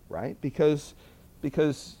 Right? Because,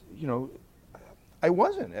 you know, I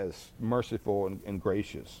wasn't as merciful and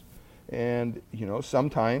gracious. And,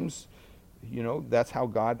 sometimes, that's how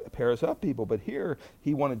God pairs up people. But here,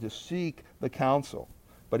 he wanted to seek the counsel.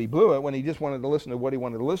 But he blew it when he just wanted to listen to what he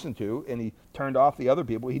wanted to listen to, and he turned off the other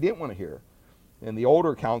people he didn't want to hear. And the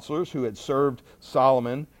older counselors who had served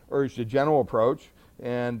Solomon urged a general approach.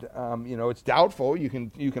 And, it's doubtful. You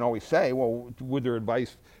can always say, well, would their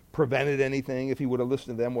advice prevented anything? If he would have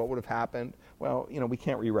listened to them, what would have happened? Well, we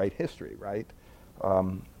can't rewrite history, right?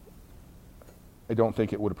 I don't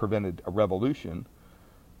think it would have prevented a revolution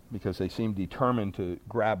because they seemed determined to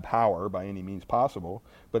grab power by any means possible,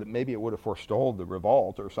 but maybe it would have forestalled the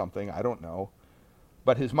revolt or something, I don't know.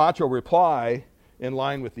 But his macho reply, in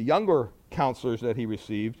line with the younger counselors that he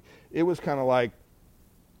received, it was kind of like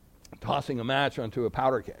tossing a match onto a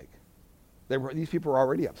powder keg. These people were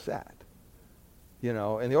already upset, and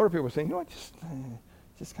the older people were saying,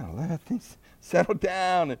 just kind of let things settle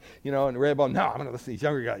down, and Rehoboam, no, I'm going to listen to these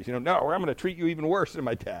younger guys, no, or I'm going to treat you even worse than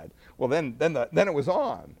my dad. Well, then it was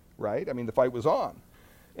on, right? I mean, the fight was on,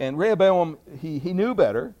 and Rehoboam, he knew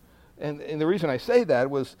better, and the reason I say that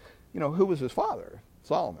was, who was his father?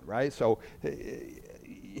 Solomon, right? So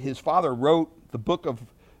his father wrote the book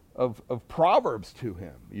of Proverbs to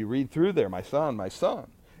him. You read through there, my son, my son.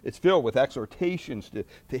 It's filled with exhortations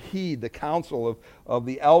to heed the counsel of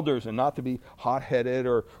the elders and not to be hot-headed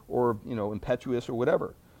or impetuous or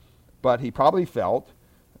whatever. But he probably felt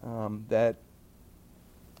that,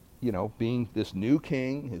 being this new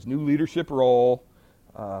king, his new leadership role,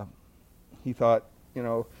 he thought,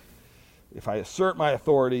 if I assert my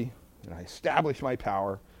authority and I establish my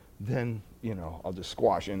power, then, I'll just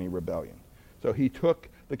squash any rebellion. So he took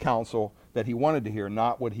the counsel that he wanted to hear,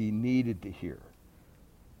 not what he needed to hear.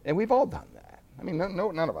 And we've all done that. I mean,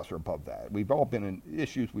 none of us are above that. We've all been in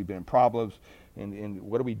issues, we've been in problems, and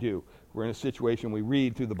what do? We're in a situation, we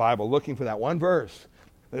read through the Bible looking for that one verse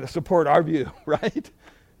that'll support our view, right?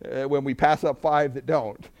 When we pass up 5 that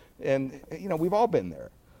don't. And, we've all been there.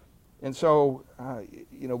 And so,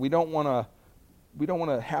 we don't want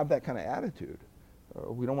to have that kind of attitude.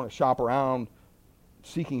 We don't want to shop around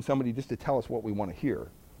seeking somebody just to tell us what we want to hear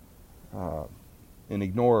and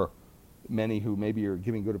ignore many who maybe are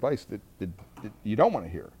giving good advice that you don't want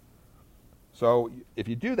to hear. So if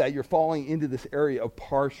you do that, you're falling into this area of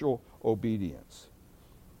partial obedience.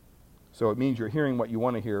 So it means you're hearing what you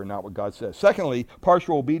want to hear and not what God says. Secondly,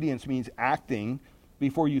 partial obedience means acting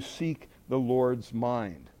before you seek the Lord's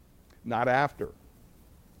mind, not after.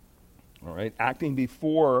 All right? Acting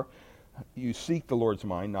before you seek the Lord's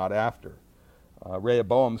mind, not after.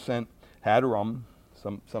 Rehoboam sent Hadoram,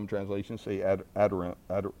 some translations say Adoniram,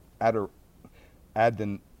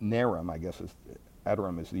 I guess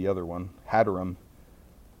Adoram is the other one. Hadoram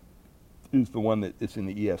is the one that's in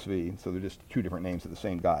the ESV, so they're just 2 different names of the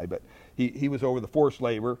same guy. But he was over the forced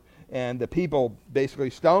labor, and the people basically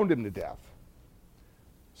stoned him to death.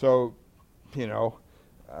 So,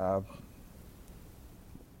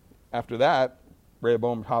 after that,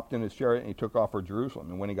 Rehoboam hopped in his chariot and he took off for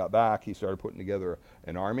Jerusalem. And when he got back, he started putting together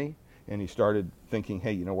an army. And he started thinking,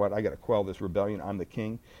 hey, you know what? I got to quell this rebellion. I'm the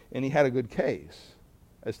king. And he had a good case.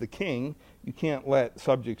 As the king, you can't let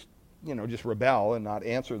subjects, just rebel and not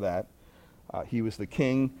answer that. He was the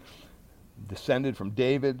king, descended from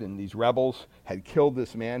David, and these rebels had killed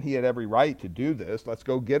this man. He had every right to do this. Let's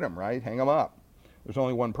go get him, right? Hang him up. There's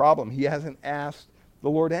only one problem. He hasn't asked the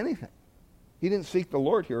Lord anything. He didn't seek the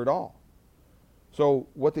Lord here at all. So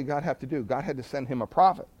what did God have to do? God had to send him a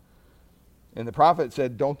prophet. And the prophet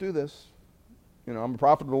said, don't do this. I'm a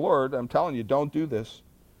prophet of the Lord. I'm telling you, don't do this.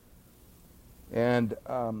 And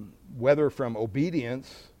whether from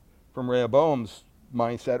obedience, from Rehoboam's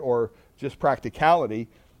mindset, or just practicality,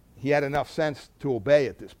 he had enough sense to obey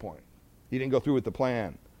at this point. He didn't go through with the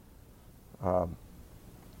plan. But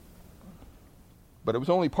it was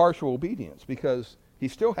only partial obedience because he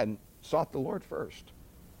still hadn't sought the Lord first.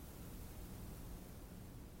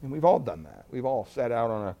 And we've all done that. We've all set out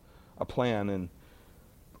on a plan and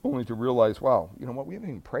only to realize, wow, you know what, we haven't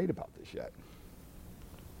even prayed about this yet.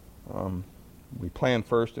 We plan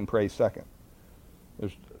first and pray second.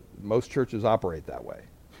 Most churches operate that way,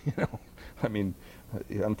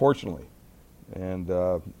 unfortunately. And,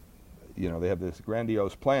 they have this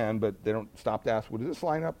grandiose plan, but they don't stop to ask, well, does this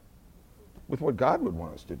line up with what God would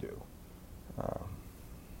want us to do?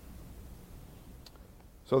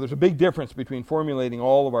 So there's a big difference between formulating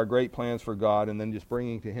all of our great plans for God and then just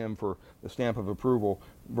bringing to him for the stamp of approval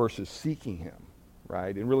versus seeking him,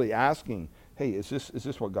 right? And really asking, hey, is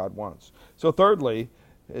this what God wants? So thirdly,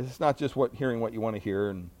 it's not just hearing what you want to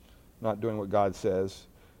hear and not doing what God says.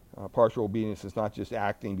 Partial obedience is not just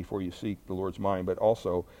acting before you seek the Lord's mind, but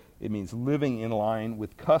also It means living in line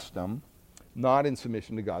with custom, not in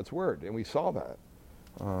submission to God's word. And we saw that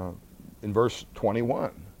in verse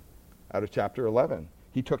 21 out of chapter 11.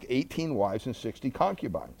 He took 18 wives and 60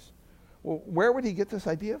 concubines. Well, where would he get this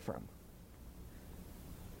idea from?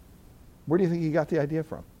 Where do you think he got the idea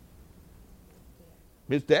from?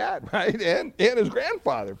 His dad, right? And his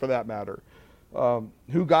grandfather, for that matter.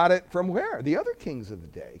 Who got it from where? The other kings of the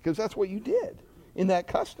day. Because that's what you did in that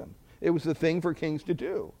custom. It was the thing for kings to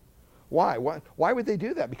do. Why? Why would they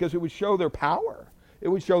do that? Because it would show their power. It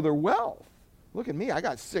would show their wealth. Look at me. I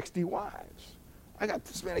got 60 wives. I got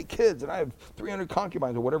this many kids, and I have 300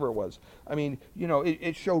 concubines, or whatever it was. I mean,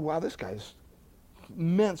 it showed, wow, this guy's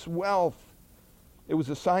immense wealth. It was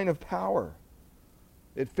a sign of power.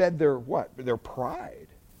 It fed their what? Their pride.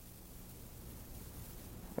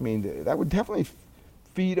 I mean, that would definitely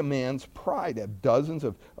feed a man's pride. To have dozens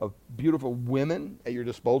of beautiful women at your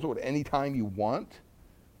disposal at any time you want.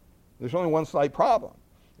 There's only one slight problem.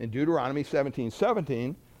 In Deuteronomy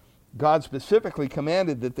 17:17, God specifically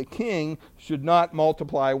commanded that the king should not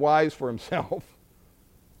multiply wives for himself.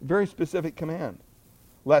 Very specific command,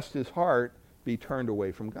 lest his heart be turned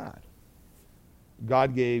away from God.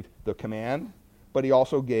 God gave the command, but he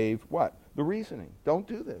also gave what? The reasoning. Don't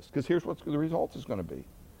do this, because here's what the result is going to be.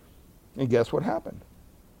 And guess what happened?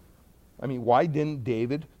 I mean, why didn't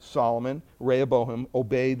David, Solomon, Rehoboam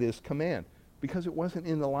obey this command? Because it wasn't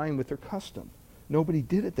in the line with their custom. Nobody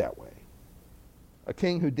did it that way. A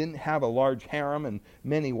king who didn't have a large harem and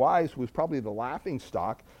many wives was probably the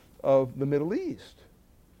laughingstock of the Middle East.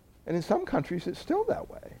 And in some countries, it's still that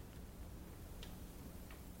way.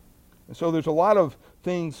 And so there's a lot of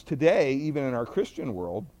things today, even in our Christian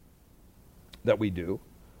world, that we do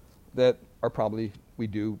that are probably we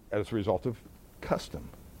do as a result of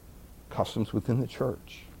customs within the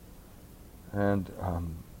church. And,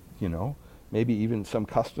 maybe even some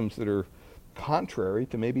customs that are contrary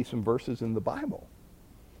to maybe some verses in the Bible.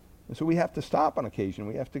 And so we have to stop on occasion.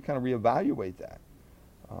 We have to kind of reevaluate that.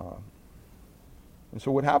 And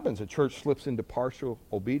so what happens? A church slips into partial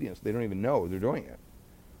obedience. They don't even know they're doing it.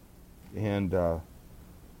 And,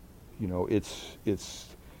 you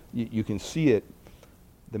can see it,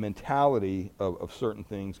 the mentality of certain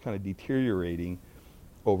things kind of deteriorating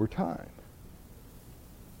over time.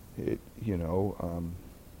 It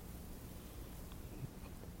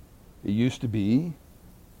used to be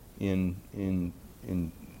in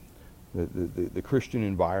the Christian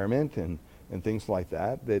environment and things like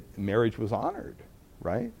that marriage was honored,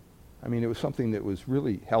 right? I mean, it was something that was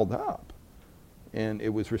really held up, and it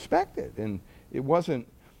was respected, and it wasn't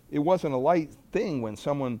a light thing when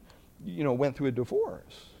someone, went through a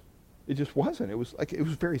divorce. It just wasn't. It was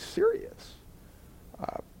very serious.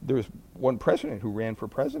 There was one president who ran for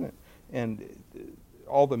president, and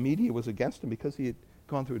all the media was against him because he had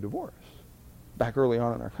gone through a divorce back early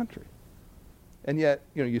on in our country. And yet,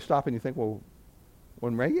 you stop and you think, well,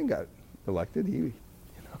 when Reagan got elected, he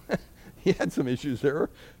had some issues there,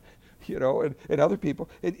 and other people.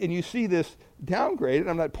 And you see this downgrade, and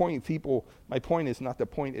I'm not pointing people, my point is not to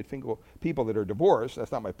point at people that are divorced.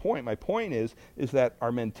 That's not my point. My point is that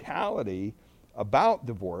our mentality about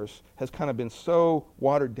divorce has kind of been so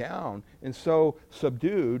watered down and so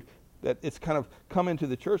subdued that it's kind of come into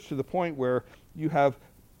the church to the point where you have,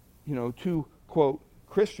 two, quote,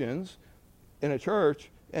 Christians in a church,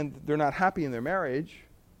 and they're not happy in their marriage,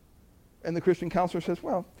 and the Christian counselor says,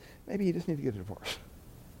 well, maybe you just need to get a divorce.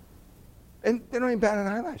 And they don't even bat an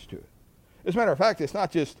eyelash to it. As a matter of fact, it's not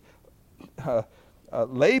just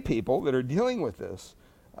lay people that are dealing with this.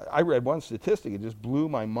 I read one statistic, it just blew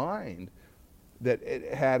my mind, that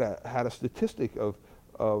it had a statistic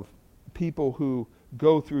of people who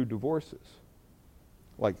go through divorces,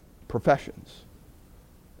 like professions.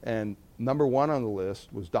 And number one on the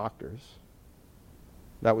list was doctors.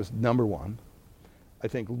 That was number one. I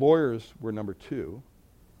think lawyers were number two.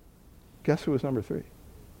 Guess who was number three?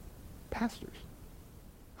 Pastors.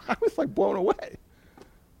 I was blown away.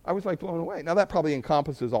 Now that probably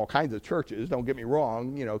encompasses all kinds of churches, don't get me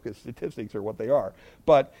wrong, because statistics are what they are.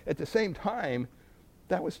 But at the same time,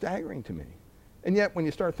 that was staggering to me. And yet when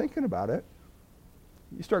you start thinking about it,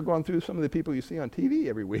 you start going through some of the people you see on TV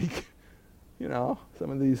every week.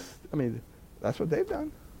 Some of these, that's what they've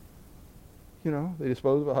done. They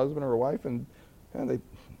dispose of a husband or a wife and they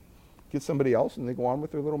get somebody else and they go on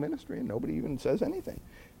with their little ministry and nobody even says anything.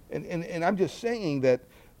 And I'm just saying that,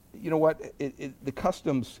 the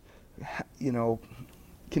customs,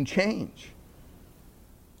 can change.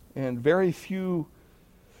 And very few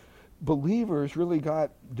believers really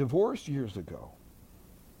got divorced years ago.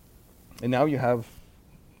 And now you have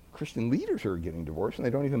Christian leaders who are getting divorced and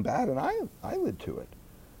they don't even bat an eyelid to it.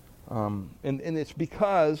 And it's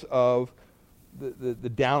because of the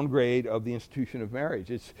downgrade of the institution of marriage.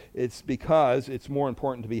 It's because it's more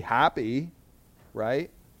important to be happy, right?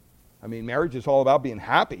 I mean, marriage is all about being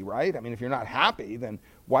happy, right? I mean, if you're not happy, then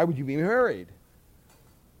why would you be married?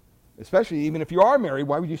 Especially even if you are married,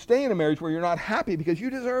 why would you stay in a marriage where you're not happy? Because you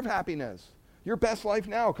deserve happiness. Your best life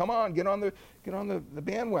now. Come on, get on the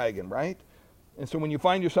bandwagon, right? And so when you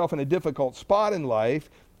find yourself in a difficult spot in life,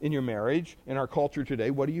 in your marriage, in our culture today,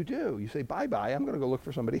 what do? You say, bye-bye, I'm going to go look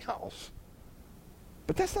for somebody else.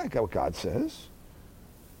 But that's not what God says.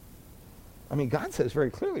 I mean, God says very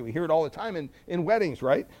clearly, we hear it all the time in weddings,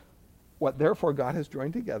 right? What, therefore God has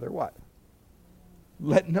joined together, what?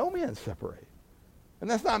 Let no man separate. And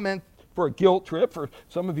that's not meant for a guilt trip. For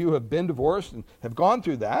some of you who have been divorced and have gone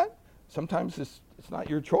through that, sometimes it's not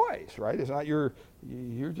your choice, right? It's not you're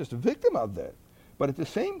just a victim of it. But at the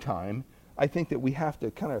same time, I think that we have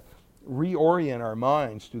to kind of reorient our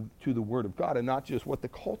minds to the Word of God and not just what the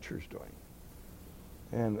culture's doing.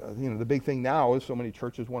 And the big thing now is so many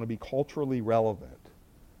churches want to be culturally relevant.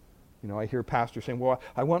 I hear pastors saying, well,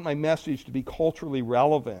 I want my message to be culturally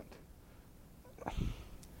relevant.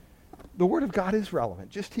 The Word of God is relevant.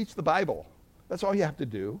 Just teach the Bible. That's all you have to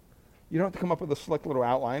do. You don't have to come up with a slick little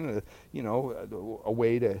outline, a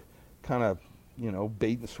way to kind of,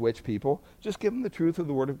 bait and switch people. Just give them the truth of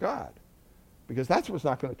the Word of God. Because that's what's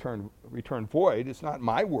not going to return void. It's not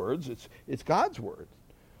my words. It's God's word.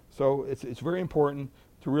 So it's very important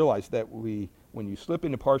to realize that when you slip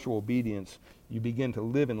into partial obedience, you begin to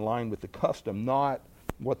live in line with the custom, not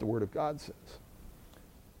what the Word of God says.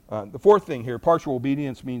 The fourth thing here, partial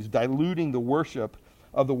obedience means diluting the worship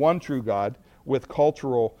of the one true God with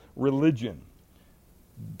cultural religion.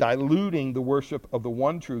 Diluting the worship of the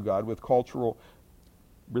one true God with cultural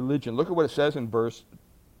religion. Look at what it says in verse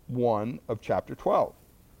 1 of chapter 12.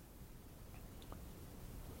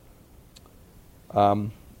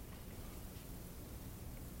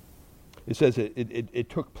 It says it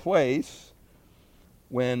took place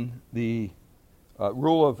when the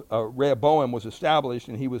rule of Rehoboam was established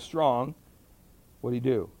and he was strong. What did he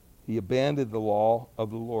do? He abandoned the law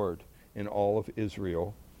of the Lord and all of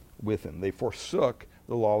Israel with him. They forsook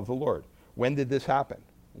the law of the Lord. When did this happen?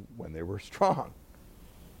 When they were strong.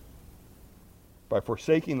 By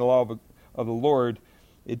forsaking the law of the Lord,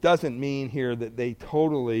 it doesn't mean here that they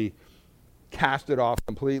totally cast it off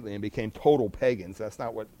completely and became total pagans. That's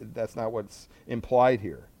not what's implied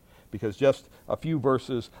here. Because just a few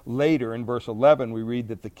verses later, in verse 11, we read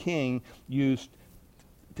that the king used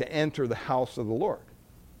to enter the house of the Lord.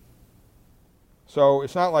 So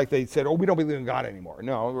it's not like they said, we don't believe in God anymore.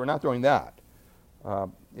 No, we're not doing that.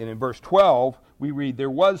 And in verse 12, we read, there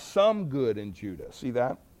was some good in Judah. See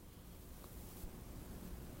that?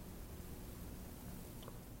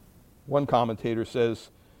 One commentator says,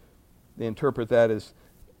 they interpret that as,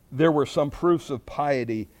 there were some proofs of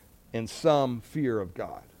piety and some fear of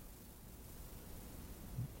God.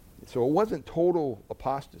 So it wasn't total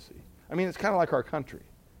apostasy. I mean, it's kind of like our country.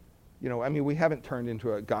 We haven't turned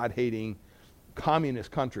into a God-hating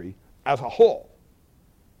communist country as a whole.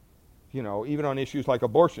 Even on issues like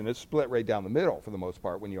abortion, it's split right down the middle for the most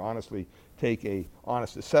part when you honestly take a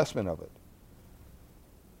honest assessment of it.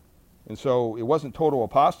 And so it wasn't total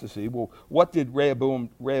apostasy. Well, what did Rehoboam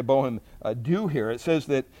do here? It says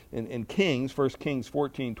that in Kings, 1 Kings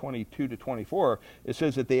 14, 22 to 24, it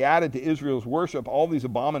says that they added to Israel's worship all these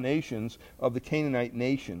abominations of the Canaanite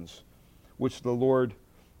nations, which the Lord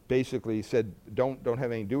basically said, don't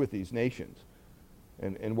have anything to do with these nations.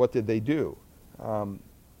 And what did they do?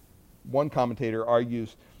 One commentator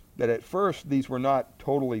argues that at first these were not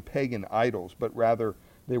totally pagan idols, but rather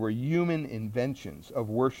they were human inventions of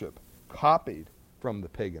worship copied from the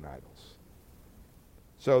pagan idols.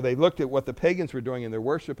 So they looked at what the pagans were doing in their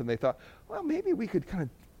worship and they thought, well, maybe we could kind of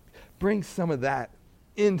bring some of that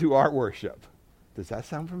into our worship. Does that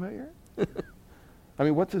sound familiar?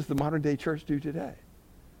 What does the modern day church do today?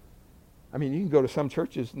 You can go to some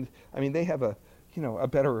churches and they have a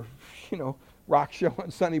better rock show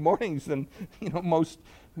on Sunday mornings than most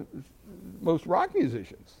rock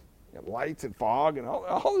musicians. Lights and fog and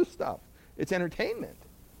all this stuff. It's entertainment.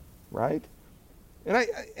 Right? And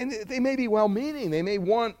they may be well-meaning. They may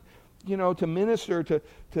want, to minister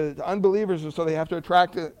to unbelievers, and so they have to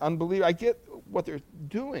attract unbelievers. I get what they're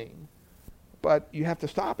doing, but you have to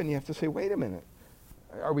stop and you have to say, wait a minute.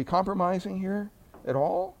 Are we compromising here at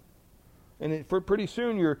all? And pretty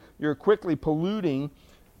soon you're quickly polluting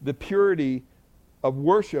the purity of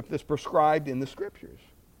worship that's prescribed in the Scriptures.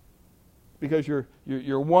 Because you're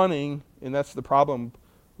wanting, and that's the problem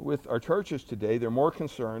with our churches today, they're more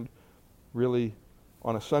concerned really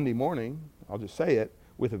on a Sunday morning, I'll just say it,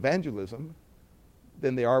 with evangelism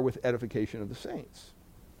than they are with edification of the saints.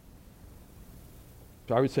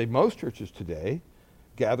 So I would say most churches today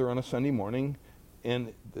gather on a Sunday morning,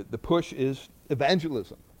 and the push is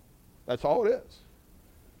evangelism. That's all it is.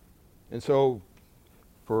 And so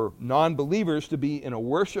for non-believers to be in a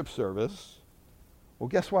worship service, well,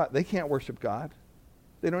 guess what? They can't worship God.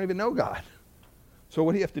 They don't even know God. So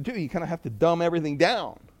what do you have to do? You kind of have to dumb everything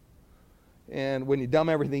down. And when you dumb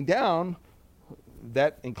everything down,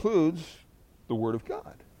 that includes the Word of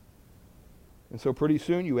God. And so pretty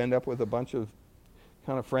soon you end up with a bunch of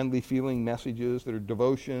kind of friendly feeling messages that are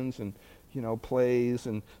devotions and, plays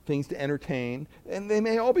and things to entertain. And they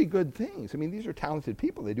may all be good things. I mean, these are talented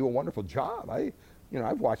people. They do a wonderful job.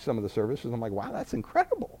 I've watched some of the services and I'm like, wow, that's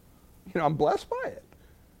incredible. I'm blessed by it.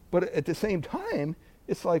 But at the same time,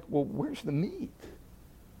 it's like, well, where's the meat?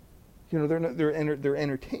 They're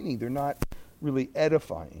entertaining. They're not really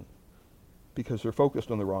edifying because they're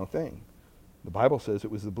focused on the wrong thing. The Bible says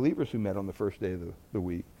it was the believers who met on the first day of the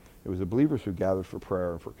week. It was the believers who gathered for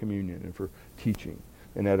prayer and for communion and for teaching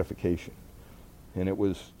and edification. And it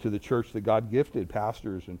was to the church that God gifted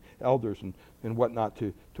pastors and elders and whatnot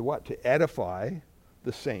to what? To edify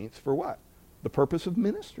the saints for what? The purpose of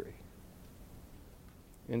ministry.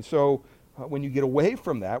 And so when you get away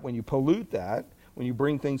from that, when you pollute that, when you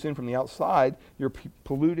bring things in from the outside, you're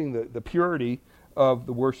polluting the purity of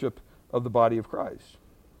the worship of the body of Christ.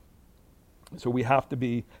 So we have to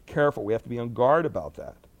be careful. We have to be on guard about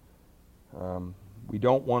that. We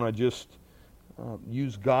don't want to just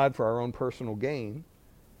use God for our own personal gain,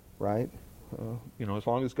 right? As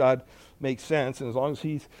long as God makes sense and as long as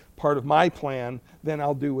He's part of my plan, then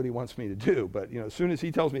I'll do what He wants me to do. But, as soon as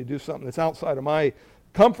He tells me to do something that's outside of my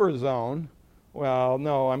comfort zone, well,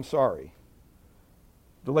 no, I'm sorry.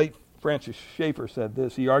 The late Francis Schaeffer said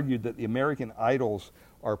this. He argued that the American idols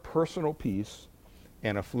are personal peace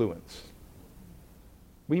and affluence.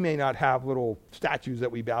 We may not have little statues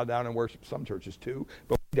that we bow down and worship, some churches too,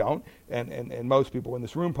 but we don't. And most people in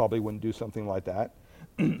this room probably wouldn't do something like that,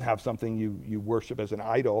 have something you worship as an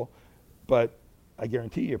idol. But I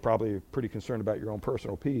guarantee you're probably pretty concerned about your own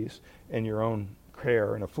personal peace and your own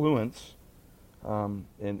care and affluence. And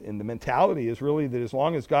the mentality is really that as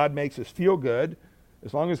long as God makes us feel good,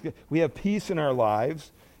 as long as we have peace in our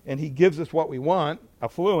lives and He gives us what we want,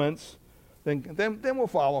 affluence, then we'll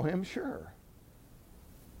follow Him, sure.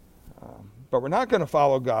 But we're not going to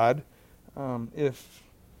follow God if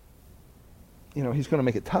He's going to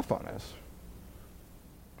make it tough on us,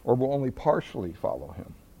 or we'll only partially follow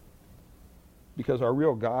Him. Because our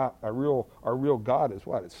real God is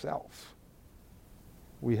what? It's self.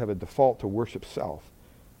 We have a default to worship self.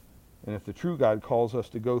 And if the true God calls us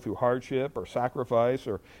to go through hardship or sacrifice,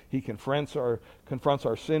 or He confronts our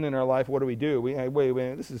sin in our life, what do?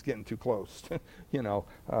 Wait, this is getting too close.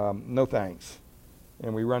 No thanks.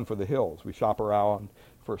 And we run for the hills. We shop around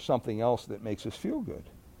for something else that makes us feel good.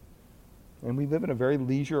 And we live in a very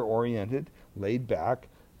leisure-oriented, laid-back,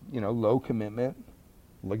 low-commitment,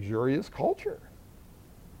 luxurious culture.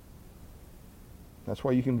 That's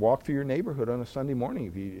why you can walk through your neighborhood on a Sunday morning.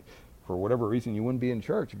 If you, for whatever reason, you wouldn't be in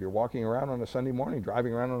church. If you're walking around on a Sunday morning,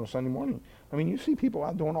 driving around on a Sunday morning, you see people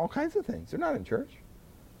out doing all kinds of things. They're not in church.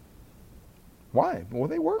 Why? Well,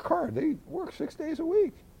 they work hard. They work 6 days a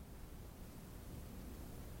week.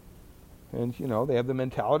 And, they have the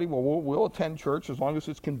mentality, well, we'll attend church as long as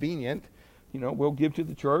it's convenient. We'll give to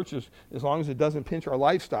the church as long as it doesn't pinch our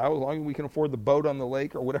lifestyle, as long as we can afford the boat on the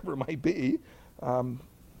lake or whatever it might be. But,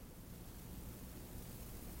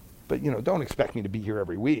 don't expect me to be here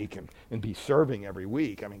every week and be serving every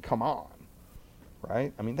week. Come on,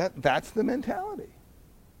 right? That's the mentality.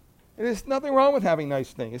 And there's nothing wrong with having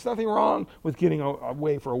nice things. There's nothing wrong with getting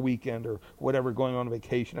away for a weekend or whatever, going on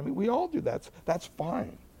vacation. We all do that. That's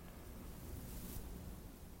fine.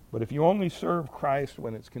 But if you only serve Christ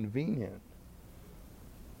when it's convenient,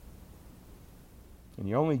 and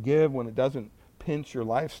you only give when it doesn't pinch your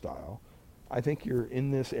lifestyle, I think you're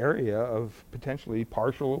in this area of potentially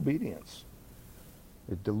partial obedience.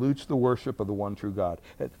 It dilutes the worship of the one true God.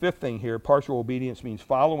 The fifth thing here, partial obedience means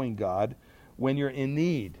following God when you're in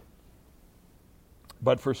need,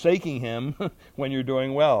 but forsaking Him when you're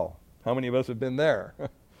doing well. How many of us have been there?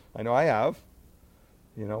 I know I have.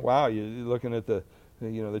 Wow, you're looking at the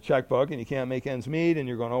checkbook and you can't make ends meet and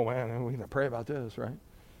you're going, oh man, we got to pray about this, right?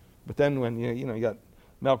 But then when you got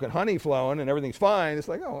milk and honey flowing and everything's fine, it's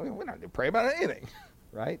like, oh, we're not going to pray about anything,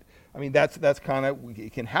 right? That's kind of,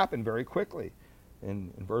 it can happen very quickly.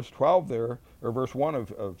 In verse 12 there, or verse 1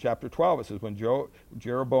 of chapter 12, it says, when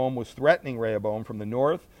Jeroboam was threatening Rehoboam from the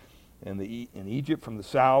north and Egypt from the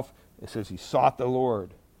south, it says he sought the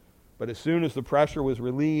Lord. But as soon as the pressure was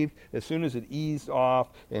relieved, as soon as it eased off,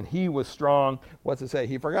 and he was strong, what's it say?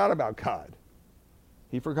 He forgot about God.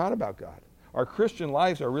 He forgot about God. Our Christian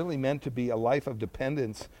lives are really meant to be a life of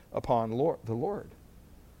dependence upon the Lord.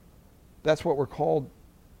 That's what we're called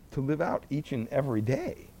to live out each and every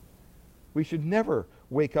day. We should never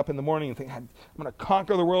wake up in the morning and think, I'm going to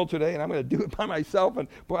conquer the world today and I'm going to do it by myself. And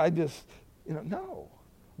boy, no.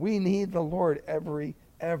 We need the Lord every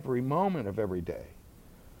moment of every day.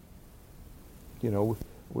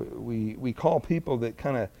 We call people that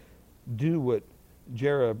kind of do what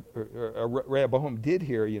Rehoboam did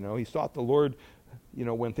here. He sought the Lord,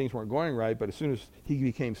 when things weren't going right, but as soon as he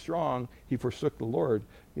became strong, he forsook the Lord.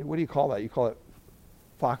 What do you call that? You call it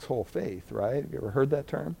foxhole faith, right? Have you ever heard that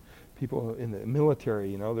term? People in the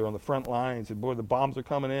military, they're on the front lines, and boy, the bombs are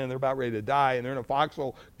coming in, they're about ready to die, and they're in a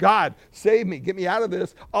foxhole. God, save me, get me out of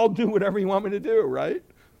this. I'll do whatever you want me to do, right?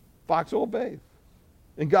 Foxhole faith.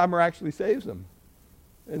 And God miraculously saves them.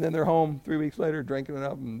 And then they're home 3 weeks later drinking it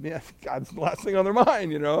up, and God's the last thing on their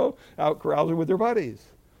mind, out carousing with their buddies.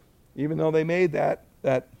 Even though they made that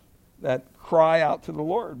cry out to the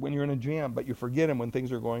Lord when you're in a jam, but you forget him when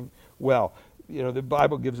things are going well. The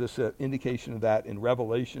Bible gives us an indication of that in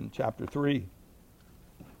Revelation chapter 3.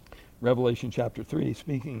 Revelation chapter 3,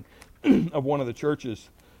 speaking of one of the churches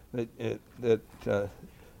that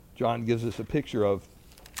John gives us a picture of.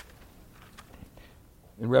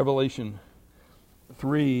 In Revelation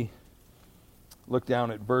 3, look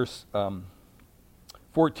down at verse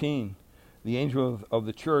 14. The angel of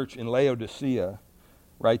the church in Laodicea,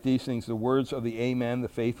 write these things, the words of the Amen, the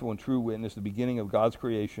faithful and true witness, the beginning of God's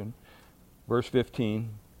creation. Verse 15,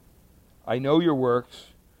 I know your works.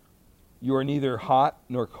 You are neither hot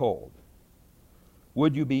nor cold.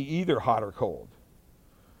 Would you be either hot or cold?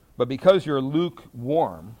 But because you're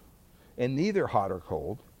lukewarm and neither hot or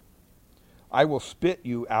cold, I will spit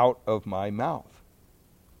you out of my mouth.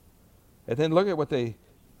 And then look at what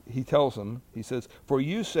he tells them. He says, for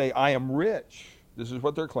you say, I am rich. This is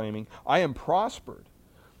what they're claiming. I am prospered.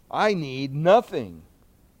 I need nothing.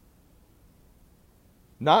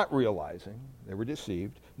 Not realizing, they were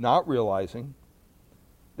deceived, not realizing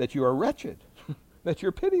that you are wretched, that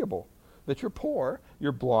you're pitiable, that you're poor,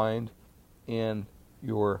 you're blind, and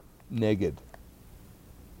you're naked.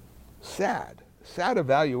 Sad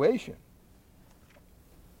evaluation.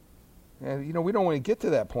 And, we don't want to get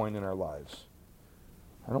to that point in our lives.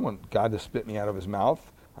 I don't want God to spit me out of his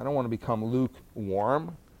mouth. I don't want to become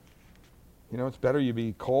lukewarm. It's better you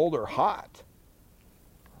be cold or hot.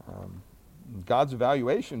 God's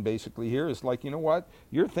evaluation basically here is like, what?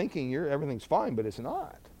 You're thinking everything's fine, but it's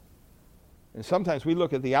not. And sometimes we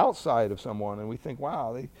look at the outside of someone and we think,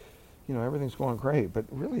 wow, everything's going great. But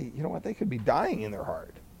really, what? They could be dying in their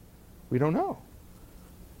heart. We don't know.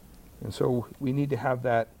 And so we need to have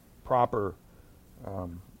that proper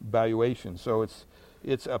evaluation. So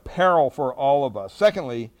it's a peril for all of us.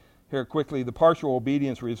 Secondly, here quickly, the partial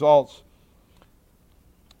obedience results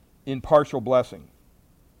in partial blessing.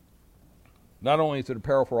 Not only is it a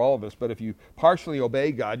peril for all of us, but if you partially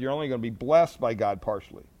obey God, you're only going to be blessed by God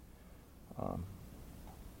partially.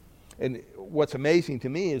 And what's amazing to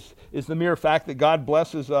me is the mere fact that God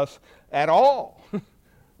blesses us at all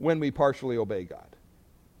when we partially obey God.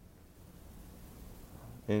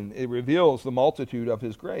 And it reveals the multitude of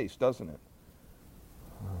his grace, doesn't it?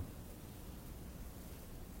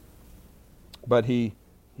 But he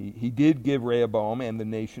did give Rehoboam and the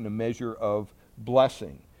nation a measure of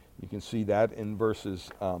blessing. You can see that in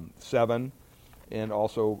verses 7 and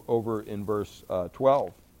also over in verse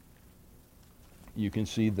 12. You can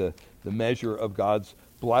see the measure of God's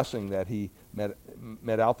blessing that he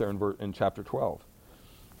met out there in chapter 12.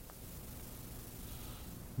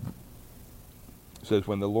 It says,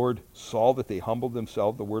 when the Lord saw that they humbled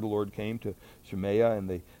themselves, the word of the Lord came to Shemaiah, and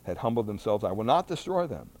they had humbled themselves, I will not destroy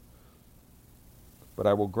them, but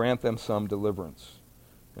I will grant them some deliverance.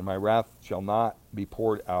 And my wrath shall not be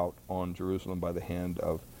poured out on Jerusalem by the hand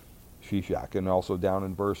of Shishak. And also down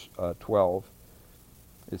in verse 12,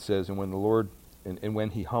 it says, and when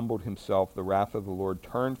he humbled himself, the wrath of the Lord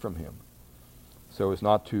turned from him, so as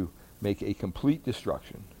not to make a complete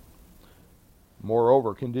destruction.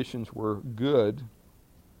 Moreover, conditions were good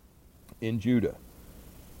in Judah.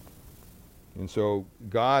 And so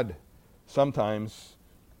God sometimes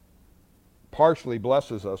partially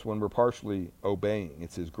blesses us when we're partially obeying.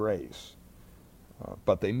 It's his grace.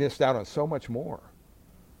 But they missed out on so much more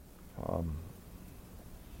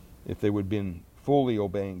if they would have been fully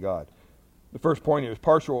obeying God. The first point is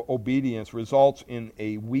partial obedience results in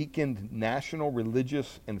a weakened national,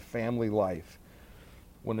 religious, and family life.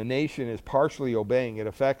 When a nation is partially obeying, it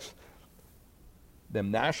affects them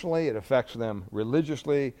nationally, it affects them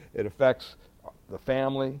religiously, it affects the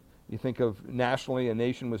family. You think of nationally, a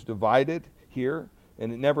nation was divided here,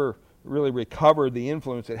 and it never really recovered the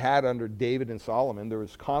influence it had under David and Solomon. There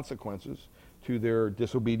was consequences to their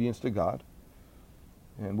disobedience to God.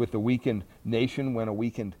 And with the weakened nation went a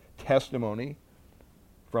weakened testimony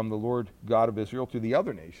from the Lord God of Israel to the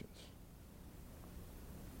other nations.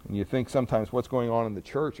 And you think sometimes what's going on in the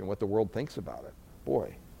church and what the world thinks about it.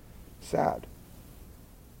 Boy, sad.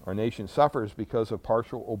 Our nation suffers because of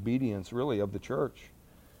partial obedience, really, of the church.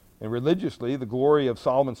 And religiously, the glory of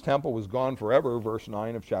Solomon's temple was gone forever, verse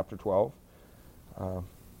 9 of chapter 12.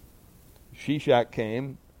 Shishak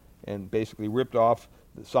came and basically ripped off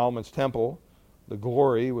Solomon's temple. The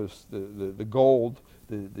glory was the gold,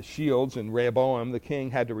 the shields, and Rehoboam, the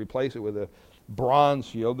king, had to replace it with a bronze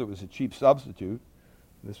shield that was a cheap substitute.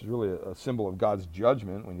 This is really a symbol of God's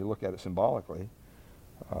judgment when you look at it symbolically.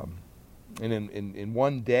 And in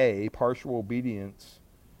one day, partial obedience,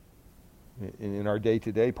 in our day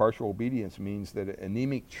today, partial obedience means that an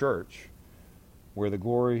anemic church where the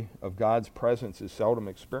glory of God's presence is seldom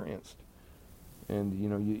experienced. And,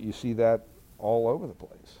 you see that all over the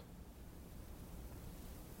place.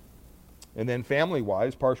 And then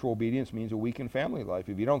family-wise, partial obedience means a weakened family life.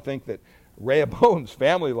 If you don't think that Rehoboam's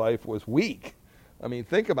family life was weak, I mean,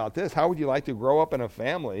 think about this. How would you like to grow up in a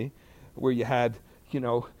family where you had, he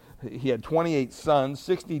had 28 sons,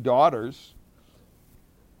 60 daughters,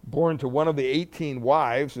 born to one of the 18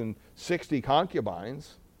 wives and 60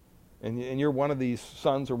 concubines, and you're one of these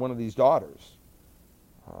sons or one of these daughters.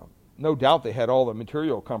 No doubt they had all the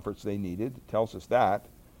material comforts they needed. It tells us that.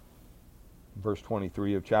 Verse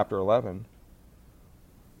 23 of chapter 11.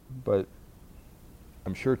 But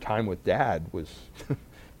I'm sure time with Dad was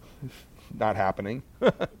not happening,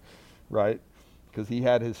 right? Because he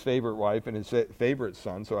had his favorite wife and his favorite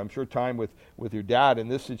son, so I'm sure time with your dad in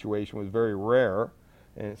this situation was very rare.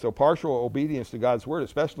 And so partial obedience to God's word,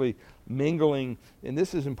 especially mingling, and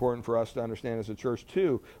this is important for us to understand as a church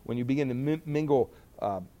too, when you begin to mingle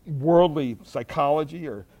worldly psychology,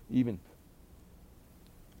 or even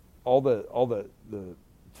all the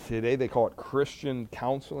today they call it Christian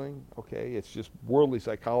counseling, okay? It's just worldly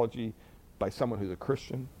psychology by someone who's a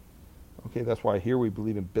Christian. Okay, that's why here we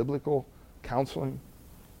believe in biblical counseling.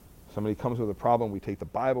 Somebody comes with a problem, we take the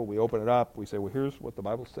Bible, we open it up, we say, well, here's what the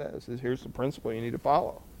Bible says. Here's the principle you need to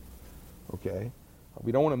follow. Okay?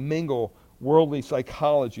 We don't want to mingle worldly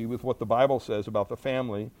psychology with what the Bible says about the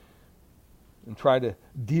family and try to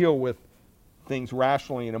deal with things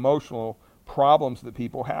rationally and emotional problems that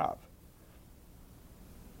people have.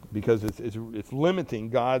 Because it's limiting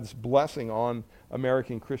God's blessing on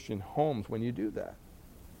American Christian homes when you do that.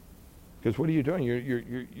 Because what are you doing?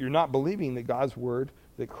 You're not believing that God's word,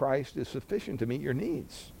 that Christ is sufficient to meet your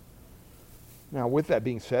needs. Now, with that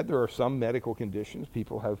being said, there are some medical conditions.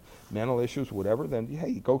 People have mental issues, whatever. Then,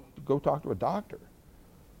 hey, go talk to a doctor.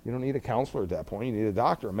 You don't need a counselor at that point. You need a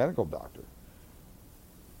doctor, a medical doctor.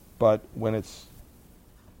 But when it's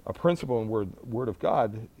a principle and word of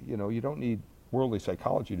God, you don't need worldly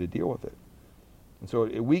psychology to deal with it. And so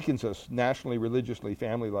it weakens us nationally, religiously,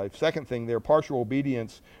 family life. Second thing there, partial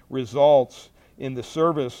obedience results in the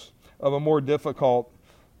service of a more difficult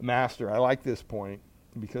master. I like this point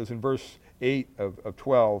because in verse 8 of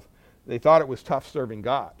 12, they thought it was tough serving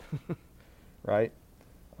God, right?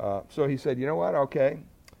 So he said, you know what, okay,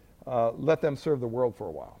 let them serve the world for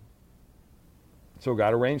a while. So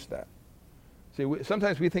God arranged that. See,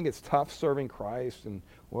 sometimes we think it's tough serving Christ and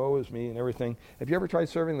woe is me and everything. Have you ever tried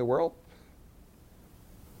serving the world?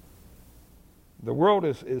 The world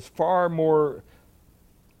is far more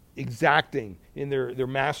exacting in their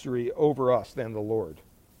mastery over us than the Lord.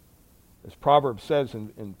 As Proverbs says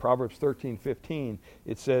in Proverbs 13:15,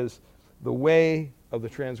 it says, the way of the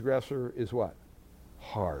transgressor is what?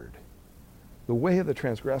 Hard. The way of the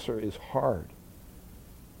transgressor is hard.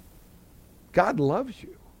 God loves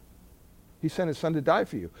you. He sent his son to die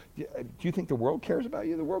for you. Do you think the world cares about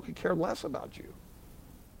you? The world could care less about you.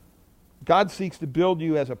 God seeks to build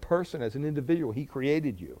you as a person, as an individual. He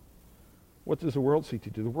created you. What does the world seek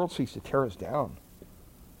to do? The world seeks to tear us down,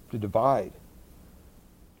 to divide.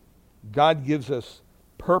 God gives us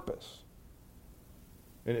purpose,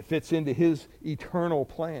 and it fits into his eternal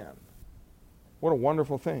plan. What a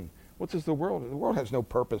wonderful thing. What does the world? The world has no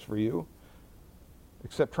purpose for you,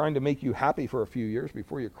 except trying to make you happy for a few years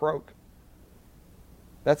before you croak.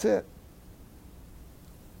 That's it.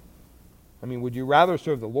 I mean, would you rather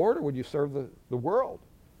serve the Lord or would you serve the world?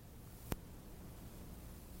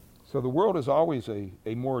 So the world is always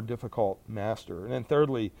a more difficult master. And then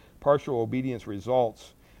thirdly, partial obedience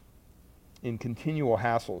results in continual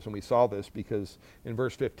hassles. And we saw this because in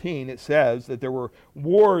verse 15 it says that there were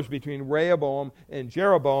wars between Rehoboam and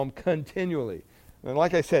Jeroboam continually. And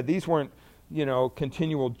like I said, these weren't,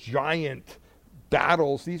 continual giant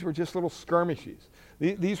battles. These were just little skirmishes.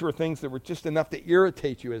 These were things that were just enough to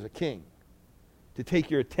irritate you as a king, to take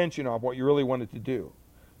your attention off what you really wanted to do.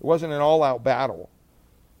 It wasn't an all-out battle.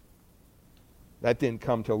 That didn't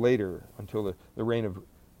come till later, until the reign of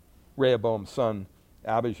Rehoboam's son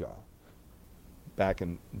Abijah, back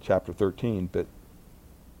in chapter 13. But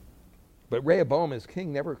Rehoboam as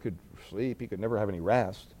king never could sleep. He could never have any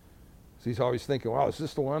rest. So he's always thinking, wow, is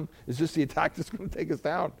this the one? Is this the attack that's going to take us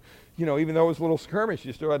down? Even though it was a little skirmish,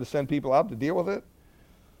 you still had to send people out to deal with it.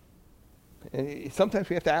 And sometimes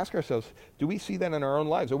we have to ask ourselves, do we see that in our own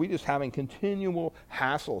lives? Are we just having continual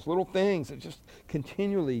hassles, little things that just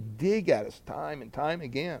continually dig at us time and time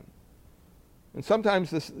again? And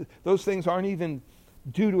sometimes those things aren't even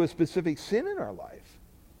due to a specific sin in our life.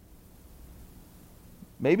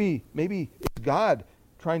 Maybe it's God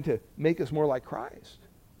trying to make us more like Christ.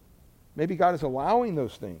 Maybe God is allowing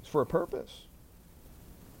those things for a purpose.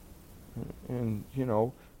 And,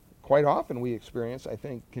 quite often we experience, I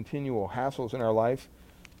think, continual hassles in our life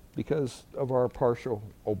because of our partial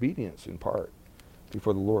obedience, in part,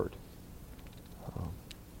 before the Lord.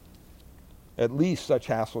 At least such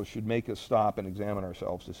hassles should make us stop and examine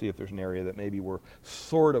ourselves to see if there's an area that maybe we're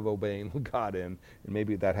sort of obeying God in, and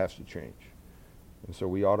maybe that has to change. And so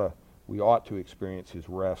we ought to experience his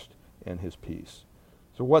rest and his peace.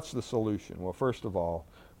 So what's the solution? Well, first of all,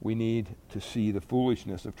 we need to see the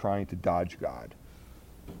foolishness of trying to dodge God.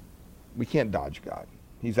 We can't dodge God.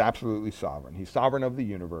 He's absolutely sovereign. He's sovereign of the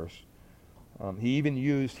universe. He even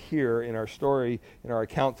used here in our story, in our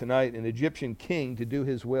account tonight, an Egyptian king to do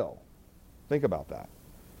his will. Think about that.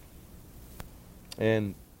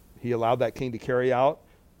 And he allowed that king to carry out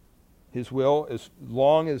his will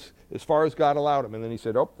as far as God allowed him. And then he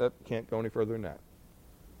said, that can't go any further than that.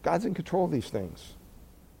 God's in control of these things.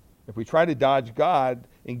 If we try to dodge God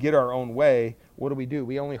and get our own way, what do?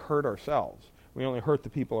 We only hurt ourselves. We only hurt the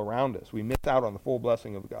people around us. We miss out on the full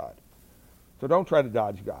blessing of God. So don't try to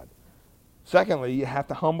dodge God. Secondly, you have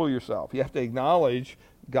to humble yourself. You have to acknowledge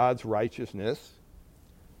God's righteousness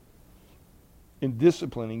in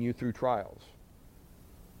disciplining you through trials.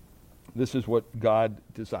 This is what God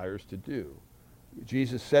desires to do.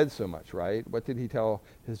 Jesus said so much, right? What did he tell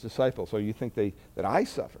his disciples? So you think that I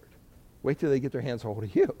suffered? Wait till they get their hands a hold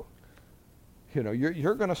of you.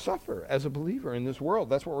 You're going to suffer as a believer in this world.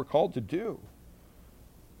 That's what we're called to do.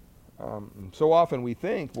 So often we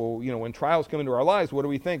think, when trials come into our lives, what do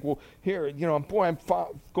we think? Well, here, I'm going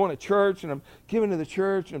to church, and I'm giving to the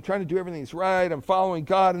church, and I'm trying to do everything that's right. I'm following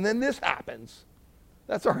God, and then this happens.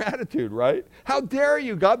 That's our attitude, right? How dare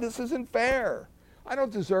you, God? This isn't fair. I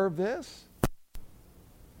don't deserve this.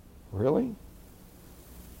 Really?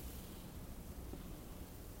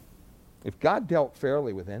 If God dealt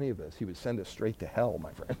fairly with any of us, he would send us straight to hell,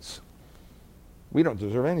 my friends. We don't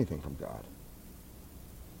deserve anything from God.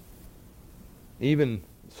 Even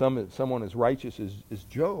someone as righteous as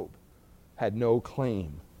Job had no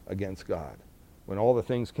claim against God when all the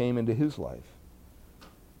things came into his life.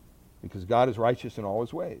 Because God is righteous in all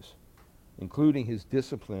his ways, including his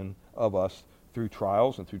discipline of us through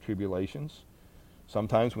trials and through tribulations.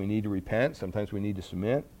 Sometimes we need to repent. Sometimes we need to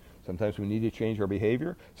submit. Sometimes we need to change our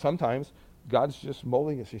behavior. Sometimes God's just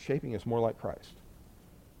molding us and shaping us more like Christ.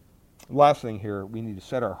 Last thing here, we need to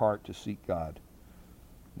set our heart to seek God.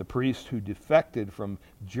 The priest who defected from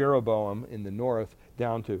Jeroboam in the north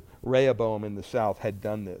down to Rehoboam in the south had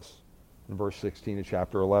done this in verse 16 of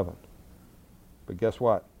chapter 11. But guess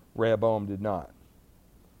what? Rehoboam did not.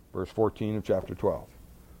 Verse 14 of chapter 12.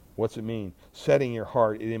 What's it mean? Setting your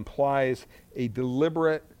heart. It implies a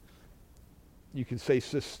deliberate, you could say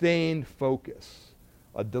sustained focus.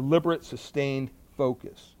 A deliberate, sustained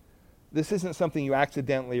focus. This isn't something you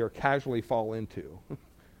accidentally or casually fall into.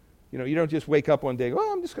 You don't just wake up one day and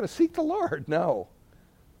go, I'm just going to seek the Lord. No.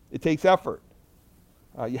 It takes effort.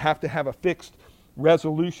 You have to have a fixed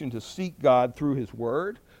resolution to seek God through his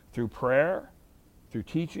word, through prayer, through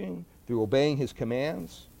teaching, through obeying his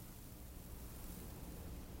commands.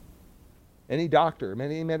 Any doctor,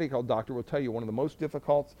 any medical doctor will tell you one of the most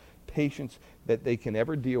difficult patients that they can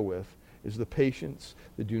ever deal with is the patients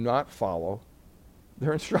that do not follow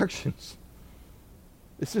their instructions.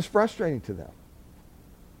 It's just frustrating to them.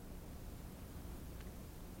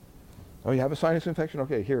 Oh, you have a sinus infection?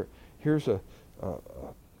 Okay, here's a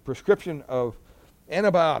prescription of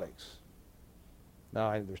antibiotics.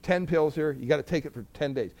 Now, there's 10 pills here. You got to take it for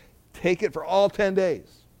 10 days. Take it for all 10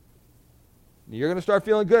 days. You're going to start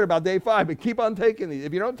feeling good about day 5, but keep on taking these.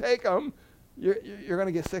 If you don't take them, you're going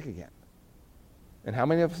to get sick again. And how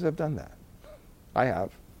many of us have done that? I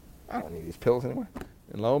have. I don't need these pills anymore.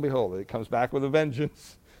 And lo and behold, it comes back with a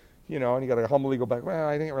vengeance. And you got to humbly go back, well,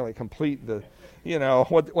 I didn't really complete the,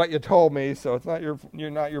 what you told me, so it's not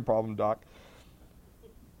your problem, doc.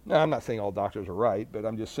 Now, I'm not saying all doctors are right, but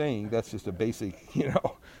I'm just saying that's just a basic,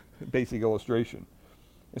 basic illustration.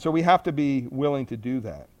 And so we have to be willing to do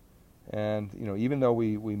that. And, even though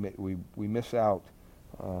we miss out,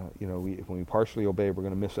 when we partially obey, we're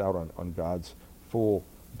going to miss out on God's full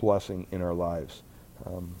blessing in our lives.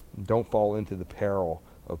 Don't fall into the peril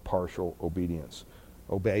of partial obedience.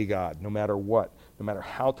 Obey God, no matter what, no matter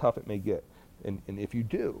how tough it may get. And if you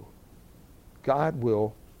do, God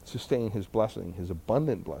will sustain his blessing, his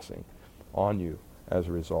abundant blessing on you as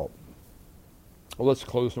a result. Well, let's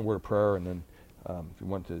close in a word of prayer, and then if you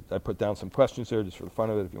want to, I put down some questions there just for the fun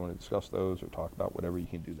of it. If you want to discuss those or talk about whatever, you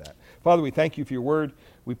can do that. Father, we thank you for your word.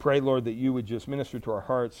 We pray, Lord, that you would just minister to our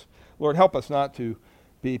hearts. Lord, help us not to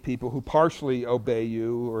be people who partially obey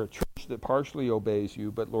you, or a church that partially obeys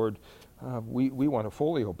you, but Lord, we want to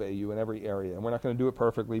fully obey you in every area. And we're not going to do it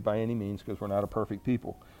perfectly by any means, because we're not a perfect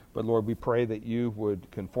people. But Lord, we pray that you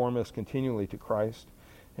would conform us continually to Christ.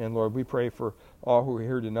 And Lord, we pray for all who are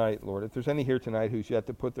here tonight, Lord. If there's any here tonight who's yet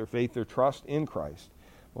to put their faith, their trust in Christ,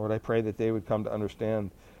 Lord, I pray that they would come to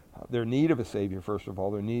understand their need of a Savior, first of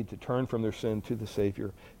all, their need to turn from their sin to the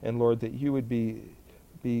Savior. And Lord, that you would be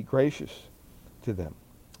gracious to them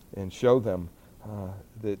and show them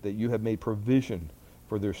that you have made provision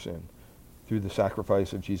for their sin through the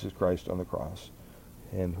sacrifice of Jesus Christ on the cross.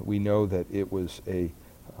 And we know that it was a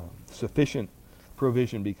sufficient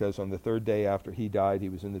provision, because on the third day after he died, he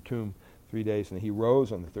was in the tomb 3 days, and he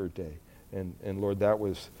rose on the third day. And Lord, that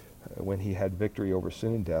was when he had victory over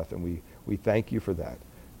sin and death, and we thank you for that.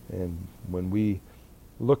 And when we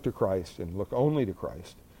look to Christ and look only to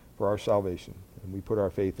Christ for our salvation, and we put our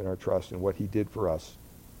faith and our trust in what he did for us,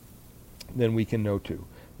 then we can know too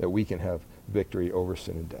that we can have victory over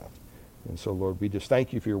sin and death. And so, Lord, we just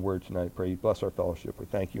thank you for your word tonight. Pray you bless our fellowship. We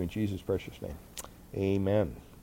thank you in Jesus' precious name. Amen.